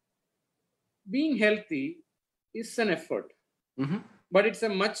understand, being healthy is an effort, but it's a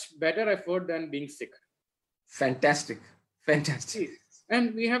much better effort than being sick. Fantastic.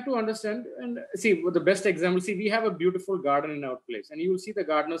 And we have to understand and see the best example. See, we have a beautiful garden in our place and you will see the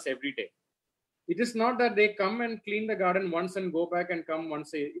gardeners every day. It is not that they come and clean the garden once and go back and come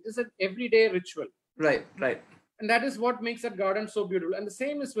once a year. It is an everyday ritual. Right. And that is what makes that garden so beautiful. And the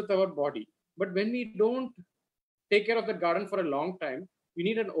same is with our body. But when we don't take care of the garden for a long time, we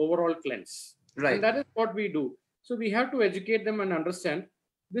need an overall cleanse. Right. And that is what we do. So we have to educate them and understand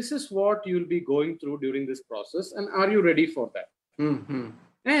this is what you'll be going through during this process, and are you ready for that? Mm-hmm.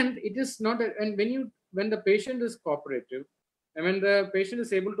 And it is not and when the patient is cooperative, and when the patient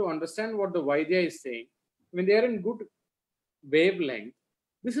is able to understand what the Vaidya is saying, when they are in good wavelength,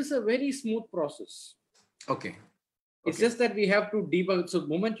 this is a very smooth process. Okay. It's just that we have to debug. So the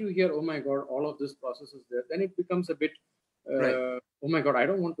moment you hear, oh my God, all of this process is there, then it becomes a bit, oh my God, I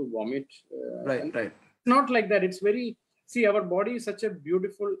don't want to vomit. Right. It's not like that. It's very, see, our body is such a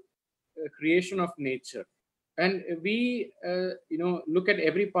beautiful creation of nature. And we, look at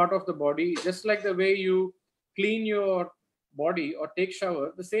every part of the body, just like the way you clean your body or take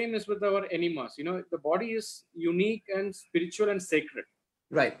shower, the same is with our enemas. The body is unique and spiritual and sacred.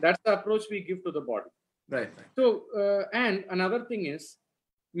 Right. That's the approach we give to the body. Right. So, and another thing is,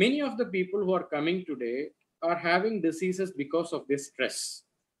 many of the people who are coming today are having diseases because of this stress.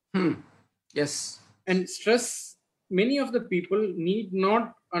 Yes. And stress, many of the people need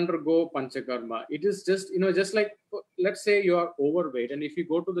not undergo panchakarma. It is just, just like, let's say you are overweight, and if you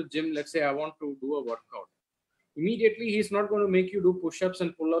go to the gym, let's say I want to do a workout, immediately he's not going to make you do push-ups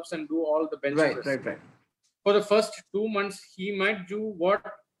and pull-ups and do all the bench press. Right. For the first 2 months, he might do what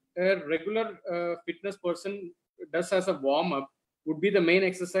a regular fitness person does as a warm-up would be the main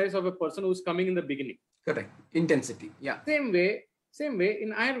exercise of a person who's coming in the beginning. Correct. Intensity. Yeah. Same way,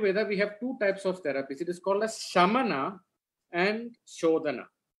 in Ayurveda, we have two types of therapies. It is called as Shamana and Shodhana.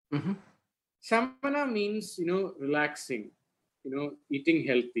 Mm-hmm. Shamana means, relaxing, eating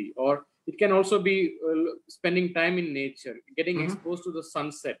healthy, or it can also be spending time in nature, getting exposed to the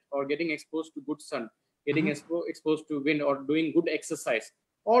sunset, or getting exposed to good sun, getting exposed to wind, or doing good exercise.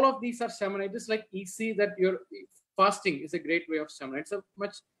 All of these are Shamana. It is like easy that you're fasting is a great way of Shamana.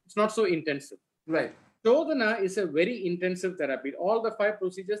 It's not so intensive. Right. Shodhana is a very intensive therapy. All the 5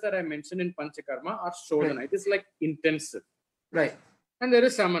 procedures that I mentioned in Panchakarma are Shodhana. Right. It is like intensive. Right. And there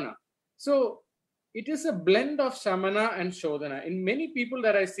is Shamana. So it is a blend of Shamana and Shodhana. In many people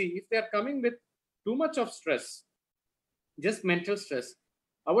that I see, if they are coming with too much of stress, just mental stress,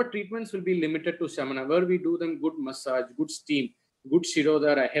 our treatments will be limited to Shamana, where we do them good massage, good steam, good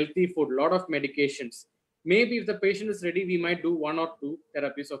Shirodhara, healthy food, lot of medications. Maybe if the patient is ready, we might do 1 or 2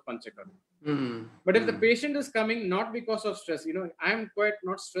 therapies of Panchakarma. But if the patient is coming not because of stress, I'm quite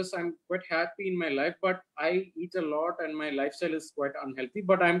not stressed, I'm quite happy in my life, but I eat a lot and my lifestyle is quite unhealthy,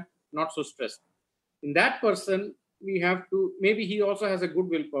 but I'm not so stressed. In that person, we have to, maybe he also has a good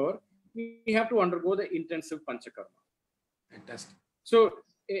willpower, we have to undergo the intensive Panchakarma. Fantastic. So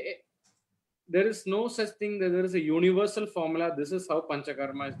there is no such thing that there is a universal formula. This is how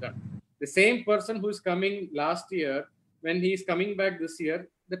Panchakarma is done. The same person who is coming last year, when he is coming back this year,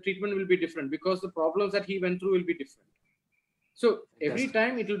 the treatment will be different because the problems that he went through will be different. So every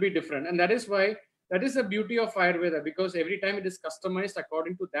time it will be different. And that is why, that is the beauty of Ayurveda, because every time it is customized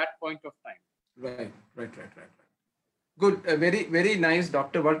according to that point of time. Right. Good. Very, very nice,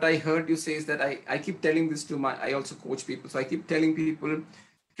 Doctor. What I heard you say is that I keep telling this to I also coach people. So I keep telling people,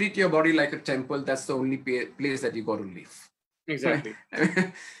 treat your body like a temple. That's the only place that you got to live. Exactly.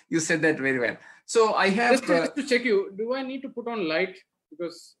 You said that very well. So I have just to check you, do I need to put on light?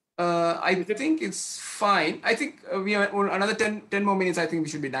 Because I think it's fine. I think we have another 10 more minutes. I think we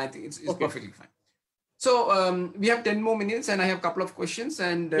should be done. I think it's okay. Perfectly fine. So we have 10 more minutes and I have a couple of questions.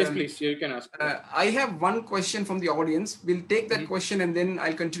 And yes, please, you can ask. I have one question from the audience. We'll take that question and then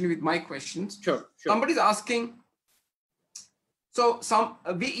I'll continue with my questions. Sure. Somebody's asking, so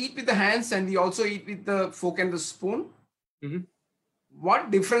we eat with the hands and we also eat with the fork and the spoon.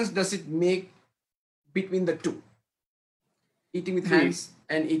 What difference does it make between the two? Eating with hands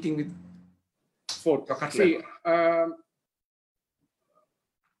and eating with fork. See,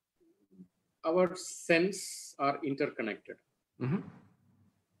 our senses are interconnected.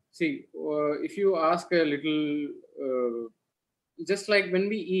 See, if you ask a little, just like when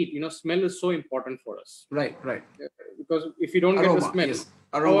we eat, smell is so important for us. Right. Because if you don't get the smell,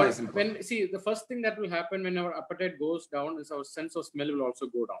 aroma is important. The first thing that will happen when our appetite goes down is our sense of smell will also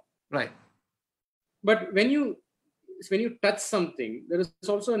go down. Right. But when you touch something, there is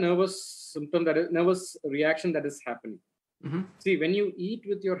also a nervous reaction that is happening. See, when you eat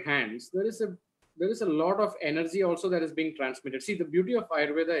with your hands, there is a lot of energy also that is being transmitted. See, the beauty of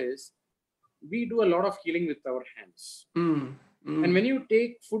Ayurveda is we do a lot of healing with our hands. And when you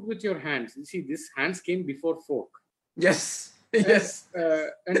take food with your hands, you see, this hands came before fork. Yes.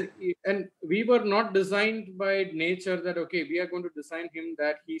 And we were not designed by nature that, okay, we are going to design him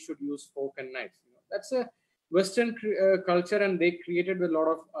that he should use fork and knife. That's a Western culture, and they created a lot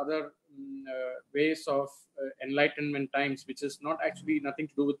of other ways of enlightenment times, which is not actually nothing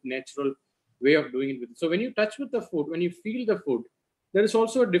to do with natural way of doing it. So when you touch with the food, when you feel the food, there is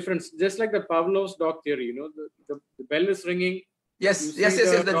also a difference. Just like the Pavlov's dog theory, the bell is ringing. Yes.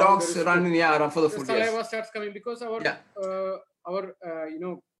 The dogs run for the food. The saliva starts coming because our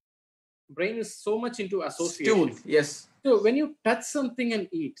brain is so much into association. Yes. So when you touch something and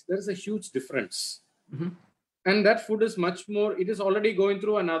eat, there is a huge difference. And that food is much more, it is already going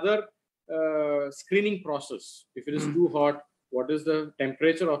through another screening process. If it is too hot, what is the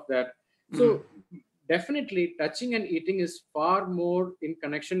temperature of that? So definitely touching and eating is far more in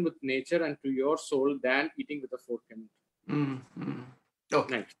connection with nature and to your soul than eating with a fork and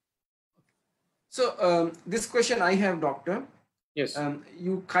Okay. knife. So this question I have, doctor. Yes.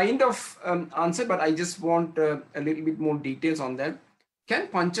 You kind of answered, but I just want a little bit more details on that. Can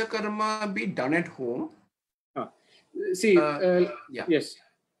Panchakarma be done at home? Yes.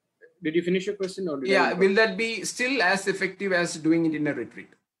 Did you finish your question? Or will that be still as effective as doing it in a retreat?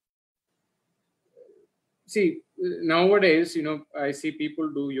 See, nowadays, I see people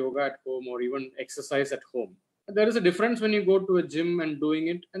do yoga at home or even exercise at home. There is a difference when you go to a gym and doing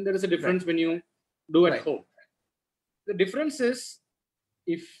it, and there is a difference when you do at home. The difference is,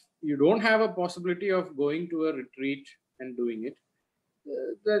 if you don't have a possibility of going to a retreat and doing it,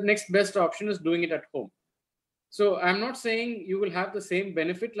 the next best option is doing it at home. So I'm not saying you will have the same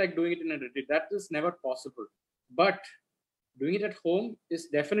benefit like doing it in a retreat. That is never possible. But doing it at home is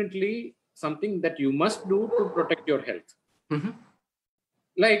definitely something that you must do to protect your health.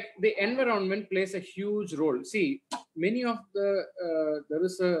 Like the environment plays a huge role. See, many of there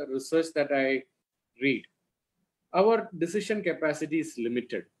is a research that I read. Our decision capacity is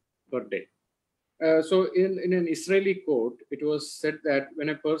limited per day. So in an Israeli court, it was said that when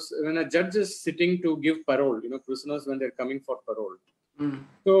a judge is sitting to give parole, prisoners when they're coming for parole.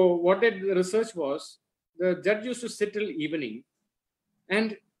 So what the research was, the judge used to sit till evening,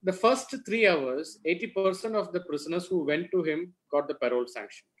 and the first 3 hours, 80% of the prisoners who went to him got the parole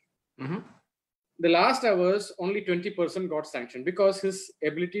sanction. The last hours, only 20% got sanctioned because his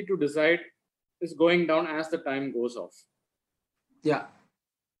ability to decide is going down as the time goes off. Yeah.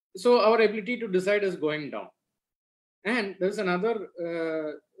 So our ability to decide is going down. And there's another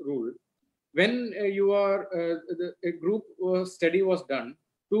rule. When a group study was done,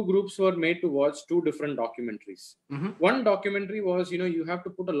 2 groups were made to watch 2 different documentaries. One documentary was, you have to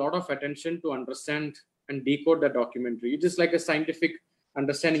put a lot of attention to understand and decode the documentary. It is like a scientific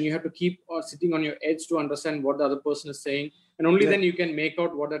understanding. You have to keep sitting on your edge to understand what the other person is saying. And only then you can make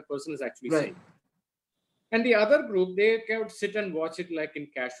out what that person is actually saying. And the other group, they can sit and watch it like in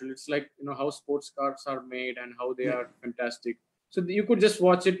casual. It's like, how sports cars are made and how they are fantastic. So you could just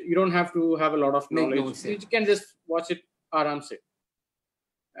watch it. You don't have to have a lot of knowledge. You can just watch it aram se.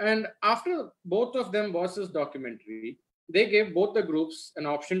 And after both of them watched this documentary, they gave both the groups an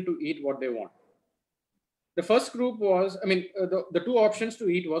option to eat what they want. The first group was, the 2 options to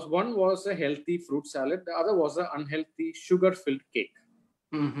eat was, one was a healthy fruit salad. The other was an unhealthy sugar-filled cake.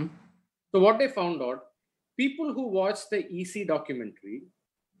 So what they found out, people who watched the EC documentary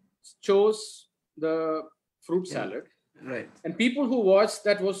chose the fruit salad. Right. And people who watched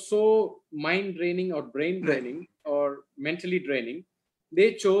that was so mind draining or brain draining or mentally draining,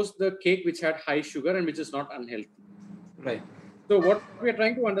 they chose the cake which had high sugar and which is not unhealthy. Right. So what we are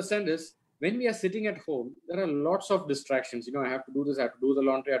trying to understand is, when we are sitting at home, there are lots of distractions. I have to do this, I have to do the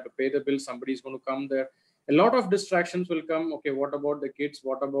laundry, I have to pay the bill, somebody is going to come there. A lot of distractions will come. Okay, what about the kids?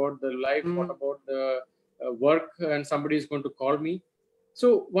 What about the life? What about the work? And somebody is going to call me.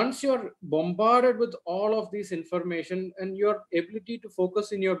 So once you're bombarded with all of this information, and your ability to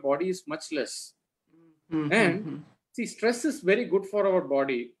focus in your body is much less. And see, stress is very good for our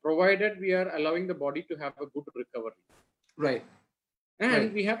body, provided we are allowing the body to have a good recovery. Right.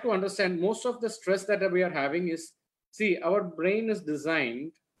 And we have to understand, most of the stress that we are having is, see, our brain is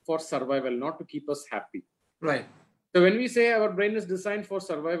designed for survival, not to keep us happy. Right. So when we say our brain is designed for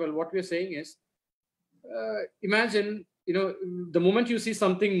survival, what we're saying is, imagine, the moment you see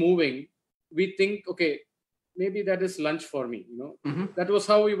something moving, we think, okay, maybe that is lunch for me. That was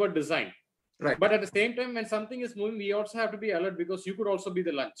how we were designed. Right. But at the same time, when something is moving, we also have to be alert, because you could also be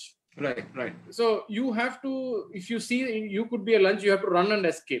the lunch. Right. So you have to, if you see you could be a lunch, you have to run and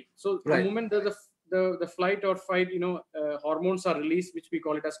escape. So the moment the flight or fight, hormones are released, which we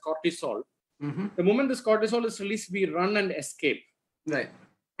call it as cortisol. The moment this cortisol is released, we run and escape. Right.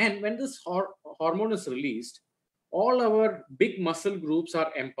 And when this hormone is released, all our big muscle groups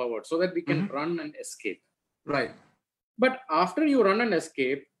are empowered so that we can run and escape. Right. But after you run and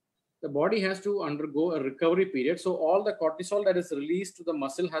escape, the body has to undergo a recovery period. So all the cortisol that is released to the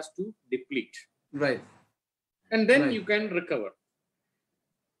muscle has to deplete. Right. And then you can recover.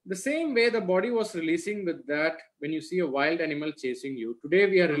 the same way the body was releasing with that when you see a wild animal chasing you, today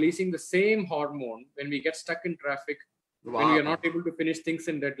we are releasing the same hormone when we get stuck in traffic, when we are not able to finish things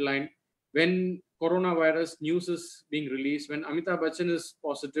in deadline, when coronavirus news is being released, when Amitabh Bachchan is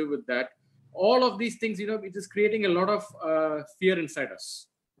positive with that. All of these things, it is creating a lot of fear inside us.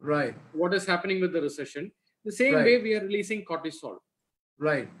 Right. What is happening with the recession? The same way we are releasing cortisol.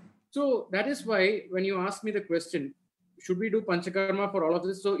 Right. So that is why when you ask me the question, should we do Panchakarma for all of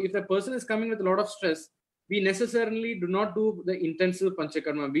this? So if the person is coming with a lot of stress, we necessarily do not do the intensive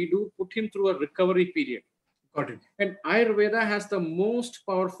Panchakarma. We do put him through a recovery period. Got it. And Ayurveda has the most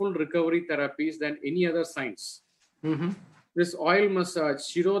powerful recovery therapies than any other science. This oil massage,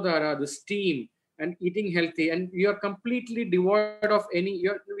 Shirodhara, the steam, and eating healthy, and you are completely devoid of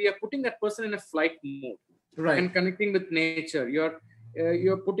we are putting that person in a flight mode, and connecting with nature.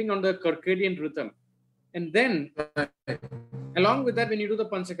 You're putting on the circadian rhythm, and then along with that, when you do the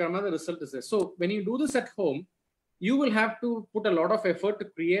Panchakarma, the result is there. So when you do this at home, you will have to put a lot of effort to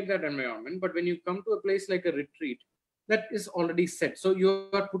create that environment. But when you come to a place like a retreat, that is already set. So you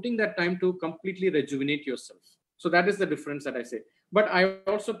are putting that time to completely rejuvenate yourself. So that is the difference that I say. But I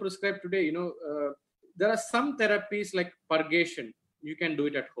also prescribe today, there are some therapies like purgation. You can do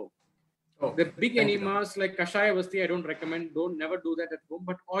it at home. The big enemas like Kashaya Vasti, I don't recommend. Never do that at home.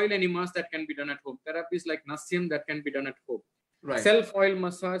 But oil enemas that can be done at home. Therapies like Nasyam that can be done at home. Self-oil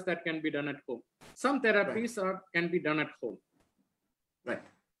massage that can be done at home. Some therapies can be done at home. Right.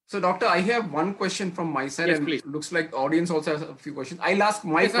 So, Doctor, I have one question from my side. Yes, and please. Looks like the audience also has a few questions. I'll ask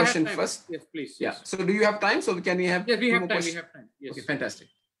my question first. Yes, please. Yeah. So, do you have time? So, can we have? Yes, we have time. We have time. Yes. Okay, fantastic.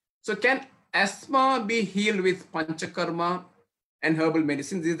 So, can asthma be healed with Panchakarma and herbal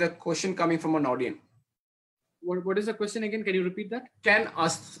medicine? This is the question coming from an audience. What is the question again? Can you repeat that? Can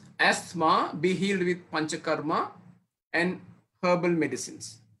asthma be healed with Panchakarma and herbal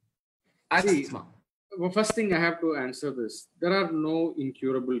medicines? Asthma. Well, first thing I have to answer this. There are no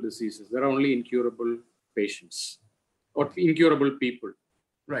incurable diseases. There are only incurable patients or incurable people.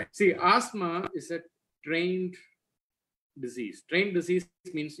 Right. See, asthma is a trained disease. Trained disease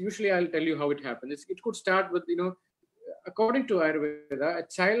means, usually I'll tell you how it happens. It could start with, according to Ayurveda,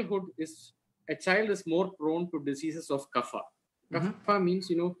 a child is more prone to diseases of kapha. Kapha means,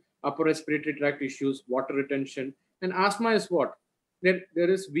 upper respiratory tract issues, water retention. And asthma is what? There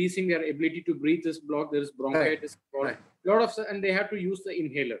is wheezing, their ability to breathe is blocked, there is bronchitis, and they have to use the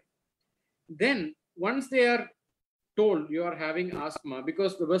inhaler. Then, once they are told you are having asthma,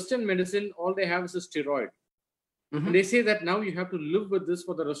 because the Western medicine, all they have is a steroid. And they say that now you have to live with this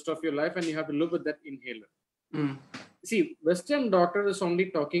for the rest of your life and you have to live with that inhaler. See, Western doctor is only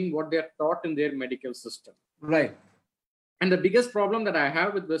talking what they are taught in their medical system. Right. And the biggest problem that I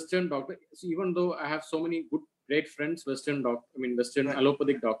have with Western doctors, even though I have so many great friends, Western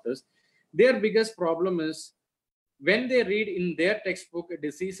allopathic doctors, their biggest problem is when they read in their textbook a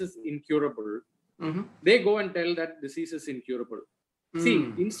disease is incurable, they go and tell that disease is incurable.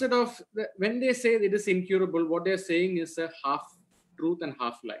 See, instead of when they say it is incurable, what they're saying is a half truth and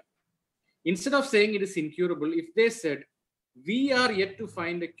half lie. Instead of saying it is incurable, if they said we are yet to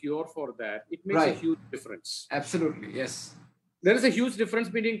find a cure for that, it makes a huge difference. Absolutely, yes. There is a huge difference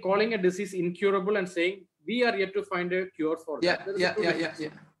between calling a disease incurable and saying we are yet to find a cure for that. Yeah.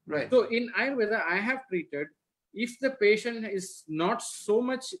 Right. So in Ayurveda, I have treated, if the patient is not so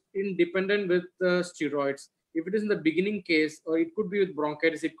much independent with steroids, if it is in the beginning case, or it could be with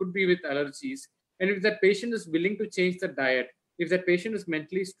bronchitis, it could be with allergies, and if that patient is willing to change the diet, if that patient is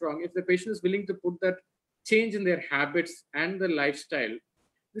mentally strong, if the patient is willing to put that change in their habits and the lifestyle,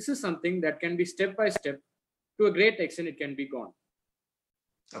 this is something that can be step by step. To a great extent, it can be gone.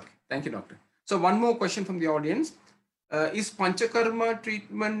 Okay, thank you, doctor. So one more question from the audience. Is Panchakarma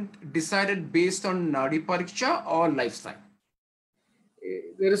treatment decided based on Nadi Pariksha or lifestyle?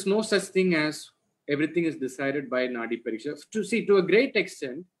 There is no such thing as everything is decided by Nadi Pariksha. To a great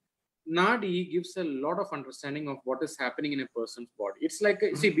extent, Nadi gives a lot of understanding of what is happening in a person's body. It's like,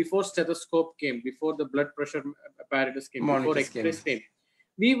 before stethoscope came, before the blood pressure apparatus came, before X-rays came,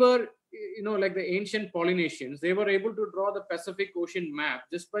 we were, like the ancient Polynesians, they were able to draw the Pacific Ocean map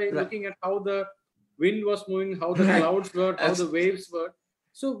just by looking at how the wind was moving, how the clouds were, how the waves were.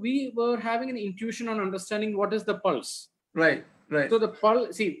 So we were having an intuition on understanding what is the pulse. Right. So the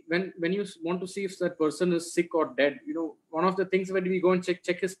pulse, when you want to see if that person is sick or dead, one of the things when we go and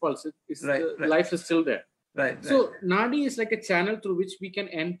check his pulse, life is still there. Right. So Nadi is like a channel through which we can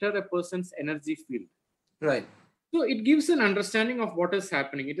enter a person's energy field. Right. So it gives an understanding of what is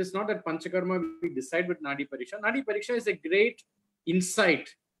happening. It is not that Panchakarma we decide with Nadi Pariksha. Nadi Pariksha is a great insight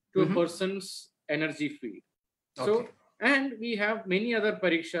to a person's energy field. So And we have many other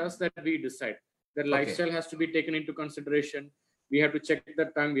parikshas that we decide. The lifestyle has to be taken into consideration. We have to check the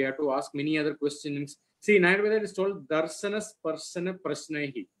tongue. We have to ask many other questions. See, in Ayurveda it is told darsana sparsana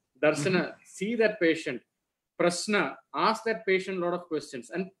prasnahi. Darsana, see that patient. Prasna, ask that patient a lot of questions.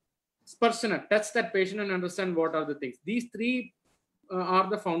 And sparsana, touch that patient and understand what are the things. These three are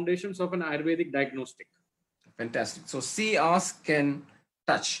the foundations of an Ayurvedic diagnostic. Fantastic. So see, ask, and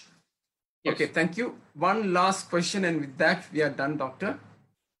touch. Yes. Okay, thank you. One last question, and with that we are done, doctor.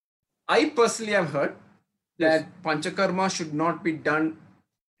 I personally have heard that Panchakarma should not be done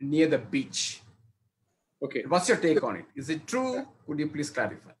near the beach. Okay. What's your take on it? Is it true? Could you please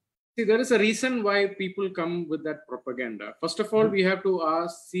clarify? See, there is a reason why people come with that propaganda. First of all, we have to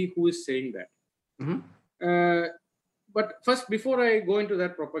see who is saying that. But first, before I go into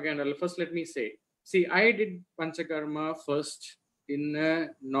that propaganda, first let me say, see, I did Panchakarma first in a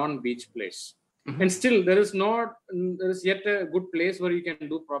non-beach place. And still, there is yet a good place where you can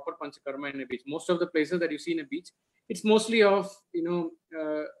do proper Panchakarma in a beach. Most of the places that you see in a beach, it's mostly of,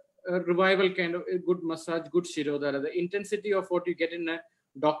 a revival kind of a good massage, good Shirodhara. The intensity of what you get in a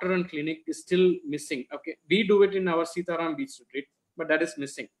doctor and clinic is still missing. Okay, we do it in our Sitaram Beach retreat, but that is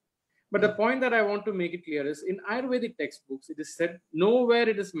missing. But the point that I want to make it clear is in Ayurvedic textbooks, it is said nowhere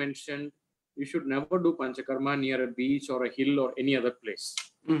it is mentioned you should never do Panchakarma near a beach or a hill or any other place.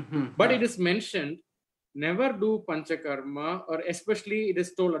 But it is mentioned never do Panchakarma, or especially it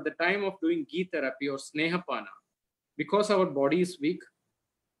is told at the time of doing ghee therapy or snehapana, because our body is weak.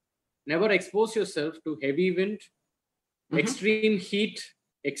 Never expose yourself to heavy wind, extreme heat,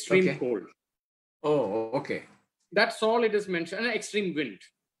 extreme cold. Oh, okay. That's all it is mentioned. And extreme wind.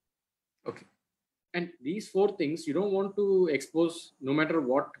 Okay. And these four things you don't want to expose, no matter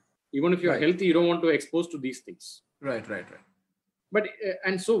what. Even if you're healthy, you don't want to expose to these things. Right. But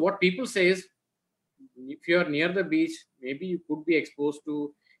and so what people say is, if you're near the beach, maybe you could be exposed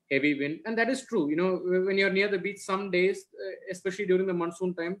to heavy wind, and that is true. When you're near the beach, some days, especially during the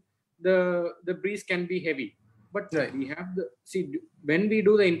monsoon time, the breeze can be heavy. But we have when we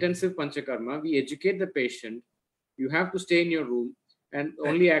do the intensive Panchakarma, we educate the patient. You have to stay in your room, and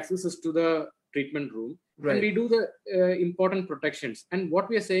only access is to the treatment room. And we do the important protections. And what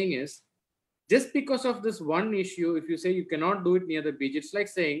we are saying is, just because of this one issue, if you say you cannot do it near the beach, it's like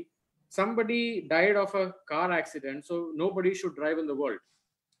saying somebody died of a car accident, so nobody should drive in the world.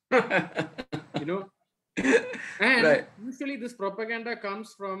 And usually this propaganda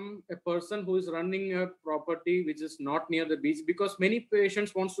comes from a person who is running a property which is not near the beach, because many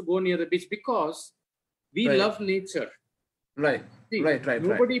patients wants to go near the beach because we love nature. Right.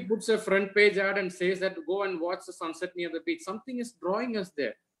 Nobody puts a front page ad and says that go and watch the sunset near the beach. Something is drawing us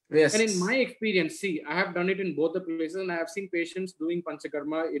there. Yes. And in my experience, I have done it in both the places, and I have seen patients doing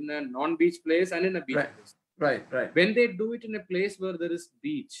Panchakarma in a non-beach place and in a beach place. Right. When they do it in a place where there is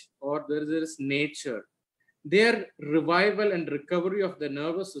beach or there is nature, their revival and recovery of the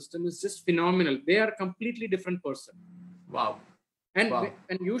nervous system is just phenomenal. They are a completely different person. Wow. And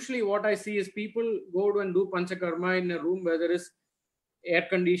usually what I see is people go and do Panchakarma in a room where there is air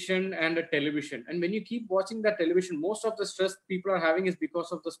condition and a television. And when you keep watching that television, most of the stress people are having is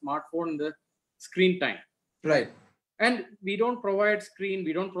because of the smartphone and the screen time. Right. And we don't provide screen.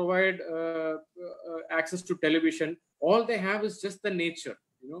 We don't provide access to television. All they have is just the nature.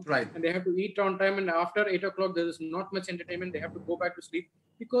 Right. And they have to eat on time. And after 8 o'clock, there is not much entertainment. They have to go back to sleep.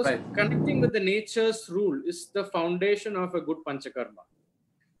 Because connecting with the nature's rule is the foundation of a good Panchakarma.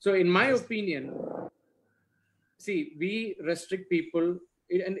 So in my opinion, we restrict people.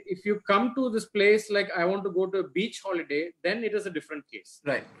 And if you come to this place, like I want to go to a beach holiday, then it is a different case.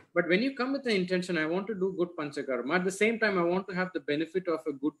 Right. But when you come with the intention, I want to do good Panchakarma, at the same time, I want to have the benefit of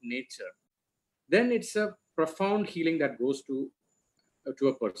a good nature, then it's a profound healing that goes to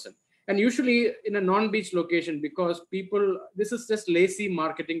a person. And usually in a non-beach location, because this is just lazy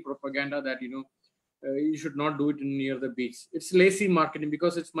marketing propaganda that, you should not do it near the beach. It's lazy marketing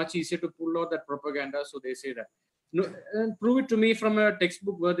because it's much easier to pull out that propaganda. So they say that. No, and prove it to me from a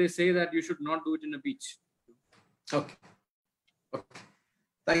textbook where they say that you should not do it in a beach. Okay.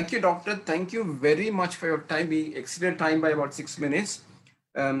 Thank you, doctor. Thank you very much for your time. We exceeded time by about 6 minutes.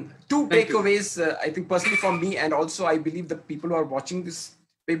 Two takeaways, I think personally for me, and also I believe the people who are watching this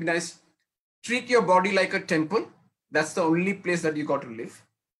webinar is, treat your body like a temple. That's the only place that you got to live.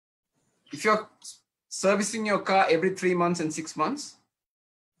 If you're servicing your car every 3 months and 6 months,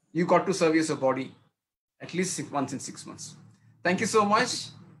 you got to service your body at least 6 months in 6 months. Thank you so much.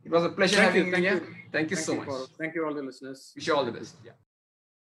 It was a pleasure having you here. Thank you so much. Thank you all the listeners. Wish you all the best. Yeah.